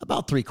quarts,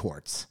 about 3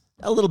 quarts,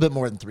 a little bit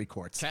more than 3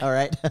 quarts. Okay. All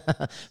right.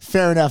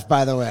 Fair enough,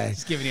 by the way.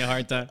 Just giving you a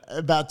hard time.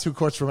 About 2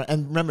 quarts for men.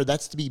 And remember,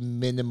 that's to be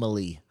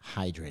minimally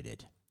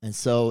hydrated. And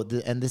so,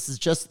 this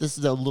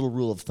is a little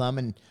rule of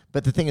thumb.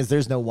 But the thing is,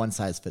 there's no one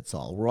size fits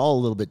all. We're all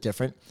a little bit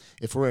different.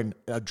 If we're in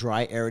a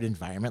dry, arid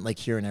environment like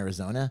here in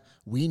Arizona,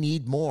 we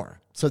need more.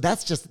 So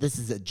this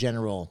is a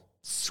general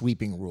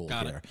sweeping rule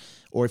here.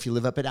 Or if you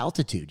live up at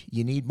altitude,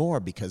 you need more,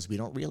 because we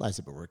don't realize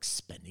it, but we're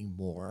expending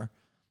more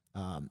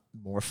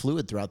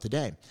fluid throughout the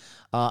day.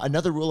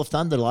 Another rule of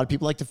thumb that a lot of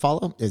people like to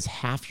follow is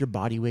half your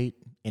body weight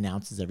in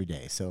ounces every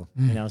day. So,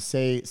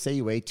 say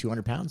you weigh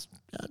 200 pounds,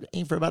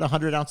 aim for about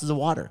 100 ounces of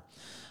water.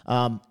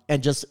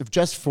 And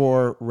just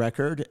for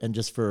record, and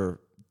just for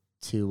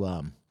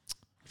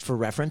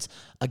reference,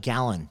 a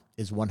gallon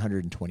is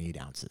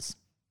 128 ounces.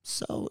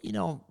 So,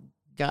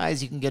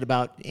 guys, you can get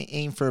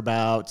aim for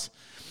about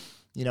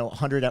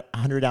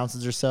 100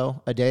 ounces or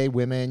so a day.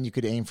 Women, you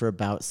could aim for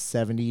about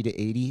 70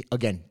 to 80,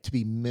 again, to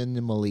be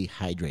minimally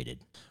hydrated.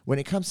 When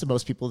it comes to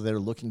most people that are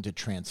looking to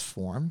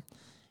transform,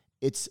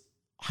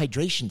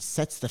 hydration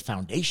sets the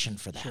foundation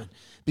for that. Sure.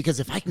 Because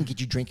if I can get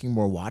you drinking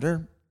more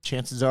water,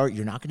 chances are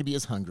you're not going to be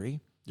as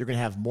hungry. You're going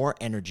to have more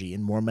energy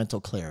and more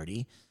mental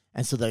clarity.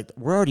 And so that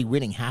we're already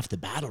winning half the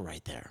battle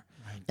right there.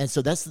 Right. And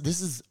so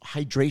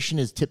hydration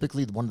is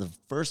typically one of the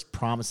first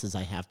promises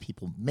I have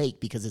people make,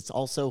 because it's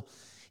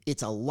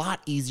a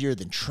lot easier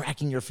than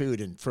tracking your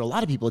food. And for a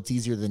lot of people, it's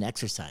easier than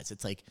exercise.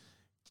 It's like,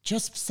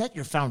 just set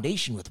your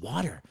foundation with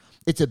water.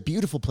 It's a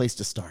beautiful place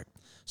to start.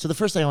 So the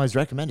first thing I always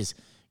recommend is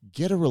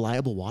get a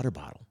reliable water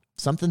bottle.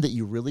 Something that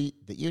you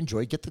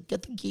enjoy. Get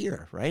the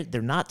gear, right?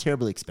 They're not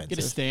terribly expensive. Get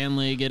a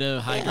Stanley, get a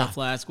Hydro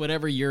Flask,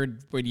 whatever your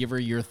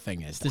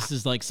thing is. This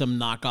is like some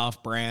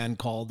knockoff brand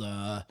called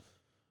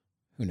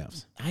who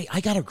knows? I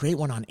got a great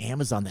one on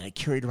Amazon that I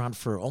carried around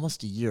for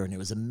almost a year, and it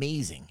was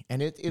amazing.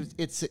 And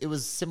it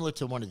was similar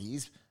to one of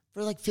these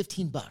for like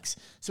 $15.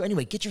 So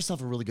anyway, get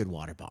yourself a really good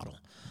water bottle.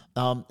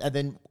 And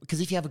then,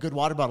 because if you have a good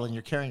water bottle and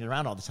you're carrying it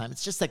around all the time,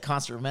 it's just that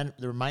constant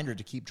reminder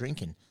to keep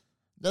drinking.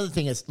 Another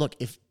thing is, look,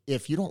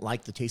 if you don't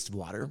like the taste of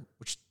water,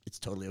 which it's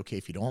totally okay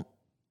if you don't,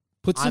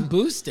 put some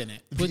boost in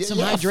it. Put some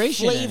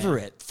hydration flavor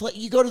in it.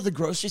 You go to the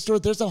grocery store,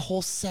 there's a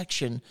whole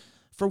section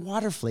for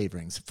water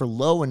flavorings, for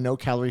low and no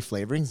calorie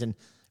flavorings. And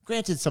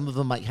granted, some of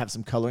them might have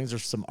some colorings or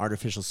some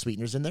artificial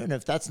sweeteners in there. And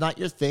if that's not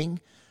your thing,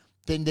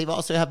 then they've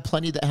also have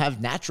plenty that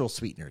have natural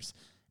sweeteners.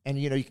 And,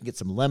 you can get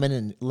some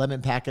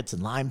lemon packets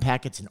and lime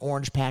packets and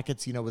orange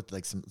packets, with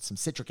like some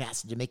citric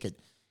acid to make it,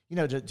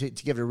 to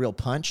give it a real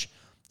punch.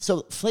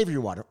 So flavor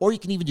your water. Or you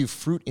can even do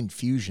fruit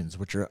infusions,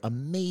 which are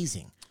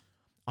amazing.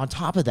 On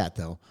top of that,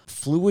 though,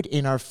 fluid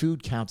in our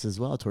food counts as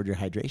well toward your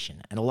hydration.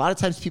 And a lot of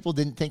times people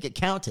didn't think it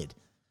counted.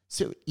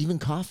 So even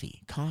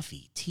coffee,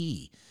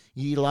 tea,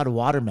 you eat a lot of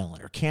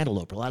watermelon or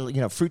cantaloupe, or a lot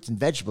of, fruits and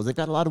vegetables. They've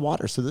got a lot of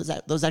water. So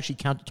those actually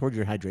count toward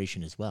your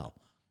hydration as well.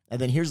 And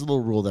then here's a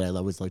little rule that I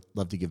always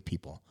love to give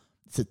people.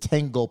 It's a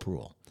 10-gulp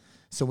rule.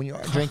 So when you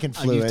are drinking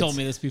fluids... You've told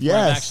me this before.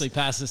 I've actually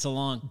passed this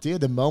along. Dude,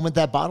 the moment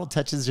that bottle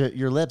touches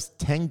your lips,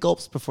 10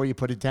 gulps before you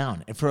put it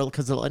down. And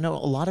because I know a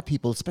lot of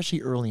people, especially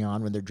early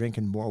on when they're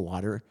drinking more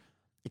water,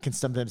 it can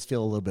sometimes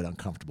feel a little bit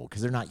uncomfortable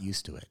because they're not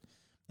used to it.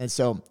 And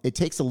so it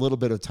takes a little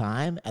bit of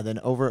time, and then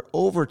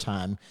over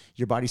time,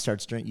 your body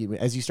starts drinking.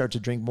 As you start to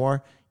drink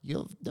more,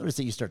 you'll notice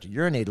that you start to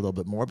urinate a little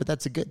bit more, but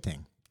that's a good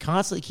thing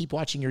constantly keep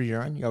watching your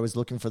urine. You're always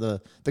looking for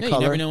the Yeah, color.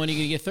 you never know when you're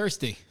going to get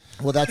thirsty.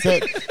 Well, that's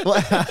it.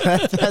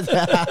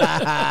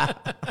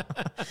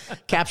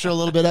 Capture a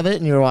little bit of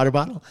it in your water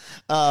bottle.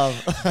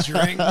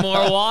 Drink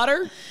more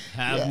water,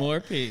 have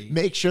more pee.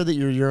 Make sure that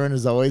your urine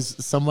is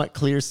always somewhat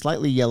clear,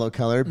 slightly yellow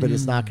colored, but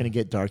it's not going to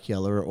get dark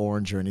yellow or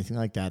orange or anything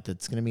like that.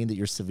 That's going to mean that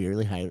you're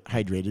severely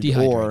hydrated.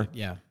 Dehydrated,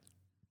 yeah.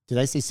 Did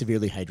I say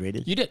severely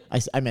hydrated? You did.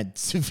 I meant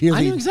severely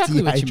I knew exactly what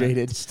you meant.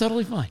 dehydrated. It's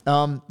totally fine.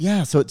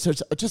 Yeah, so it's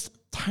just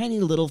tiny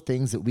little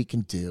things that we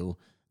can do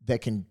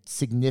that can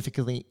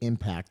significantly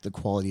impact the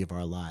quality of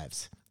our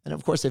lives. And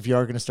of course, if you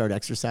are going to start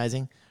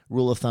exercising,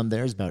 rule of thumb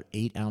there is about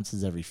 8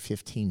 ounces every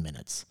 15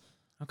 minutes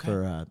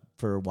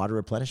for water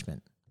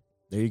replenishment.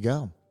 There you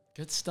go.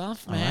 Good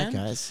stuff, All man. right,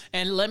 guys.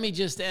 And let me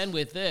just end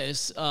with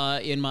this.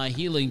 In my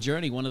healing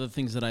journey, one of the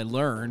things that I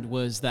learned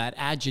was that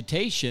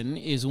agitation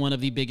is one of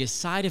the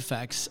biggest side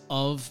effects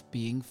of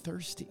being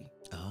thirsty.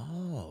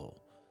 Oh,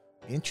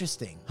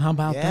 interesting. How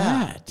about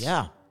that?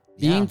 Yeah.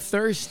 Being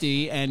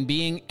thirsty and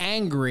being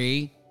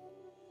angry,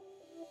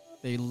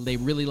 they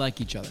really like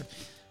each other.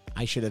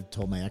 I should have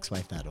told my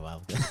ex-wife that a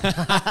while ago.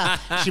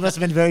 She must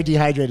have been very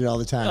dehydrated all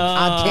the time.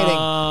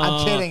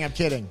 I'm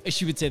kidding.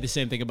 She would say the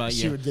same thing about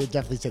you. She would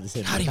definitely say the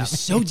same thing. God, he was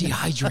so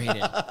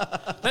dehydrated.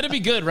 That'd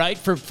be good, right?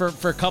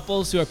 For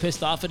couples who are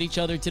pissed off at each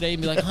other today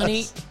and be like,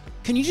 honey,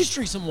 can you just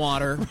drink some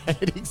water?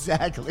 Right,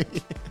 exactly.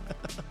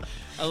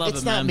 I love it, man.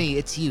 It's not me,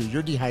 it's you.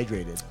 You're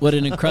dehydrated. What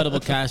an incredible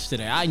cast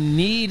today. I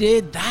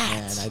needed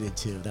that. Man, I did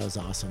too. That was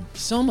awesome.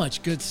 So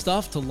much good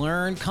stuff to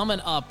learn.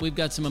 Coming up, we've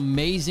got some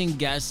amazing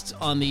guests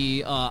on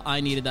the I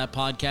Needed That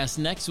podcast.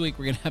 Next week,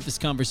 we're going to have this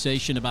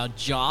conversation about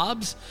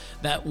jobs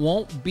that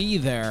won't be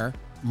there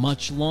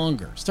much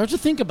longer. Start to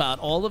think about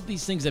all of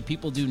these things that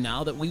people do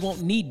now that we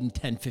won't need in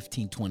 10,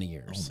 15, 20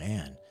 years. Oh,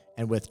 man.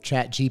 And with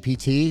Chat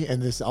GPT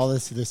and this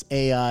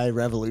AI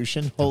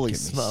revolution, holy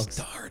smokes.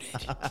 Started.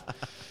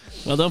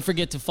 Well, don't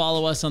forget to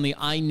follow us on the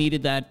I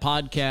Needed That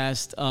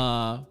podcast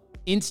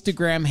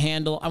Instagram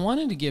handle. I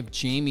wanted to give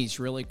Jamie's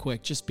really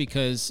quick, just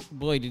because,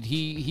 boy, did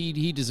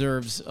he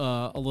deserves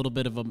a little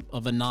bit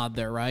of a nod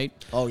there, right?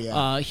 Oh,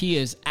 yeah. He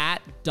is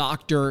at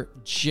Dr.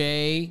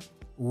 J.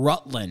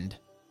 Rutland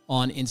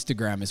on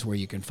Instagram is where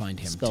you can find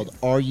him. Spelled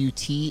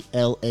Rutland.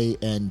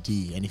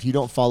 And if you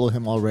don't follow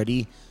him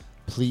already,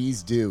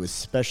 please do,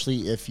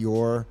 especially if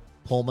your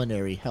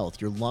pulmonary health,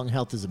 your lung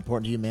health is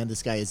important to you, man.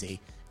 This guy is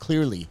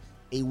clearly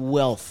a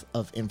wealth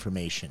of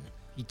information.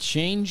 He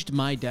changed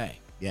my day.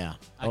 Yeah.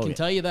 I can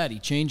tell you that. He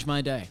changed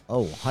my day.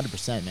 Oh,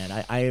 100%, man.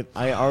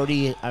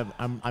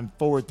 I'm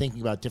forward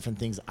thinking about different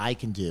things I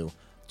can do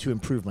to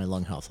improve my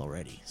lung health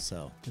already.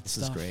 So this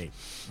is great.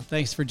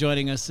 Thanks for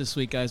joining us this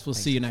week, guys. We'll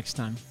see you next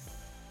time.